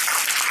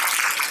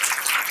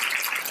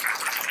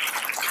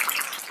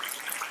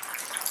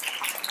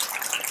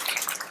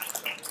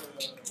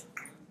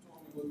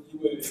第一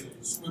位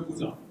数位部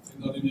长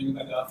先到这边跟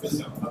大家分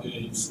享他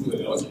对数位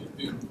的了解，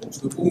对我们同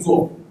事的工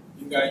作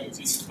应该有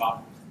些启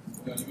发。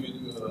因为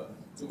这个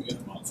政委很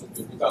忙，所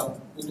以不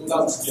多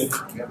耽误时间。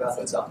你要不要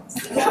合照？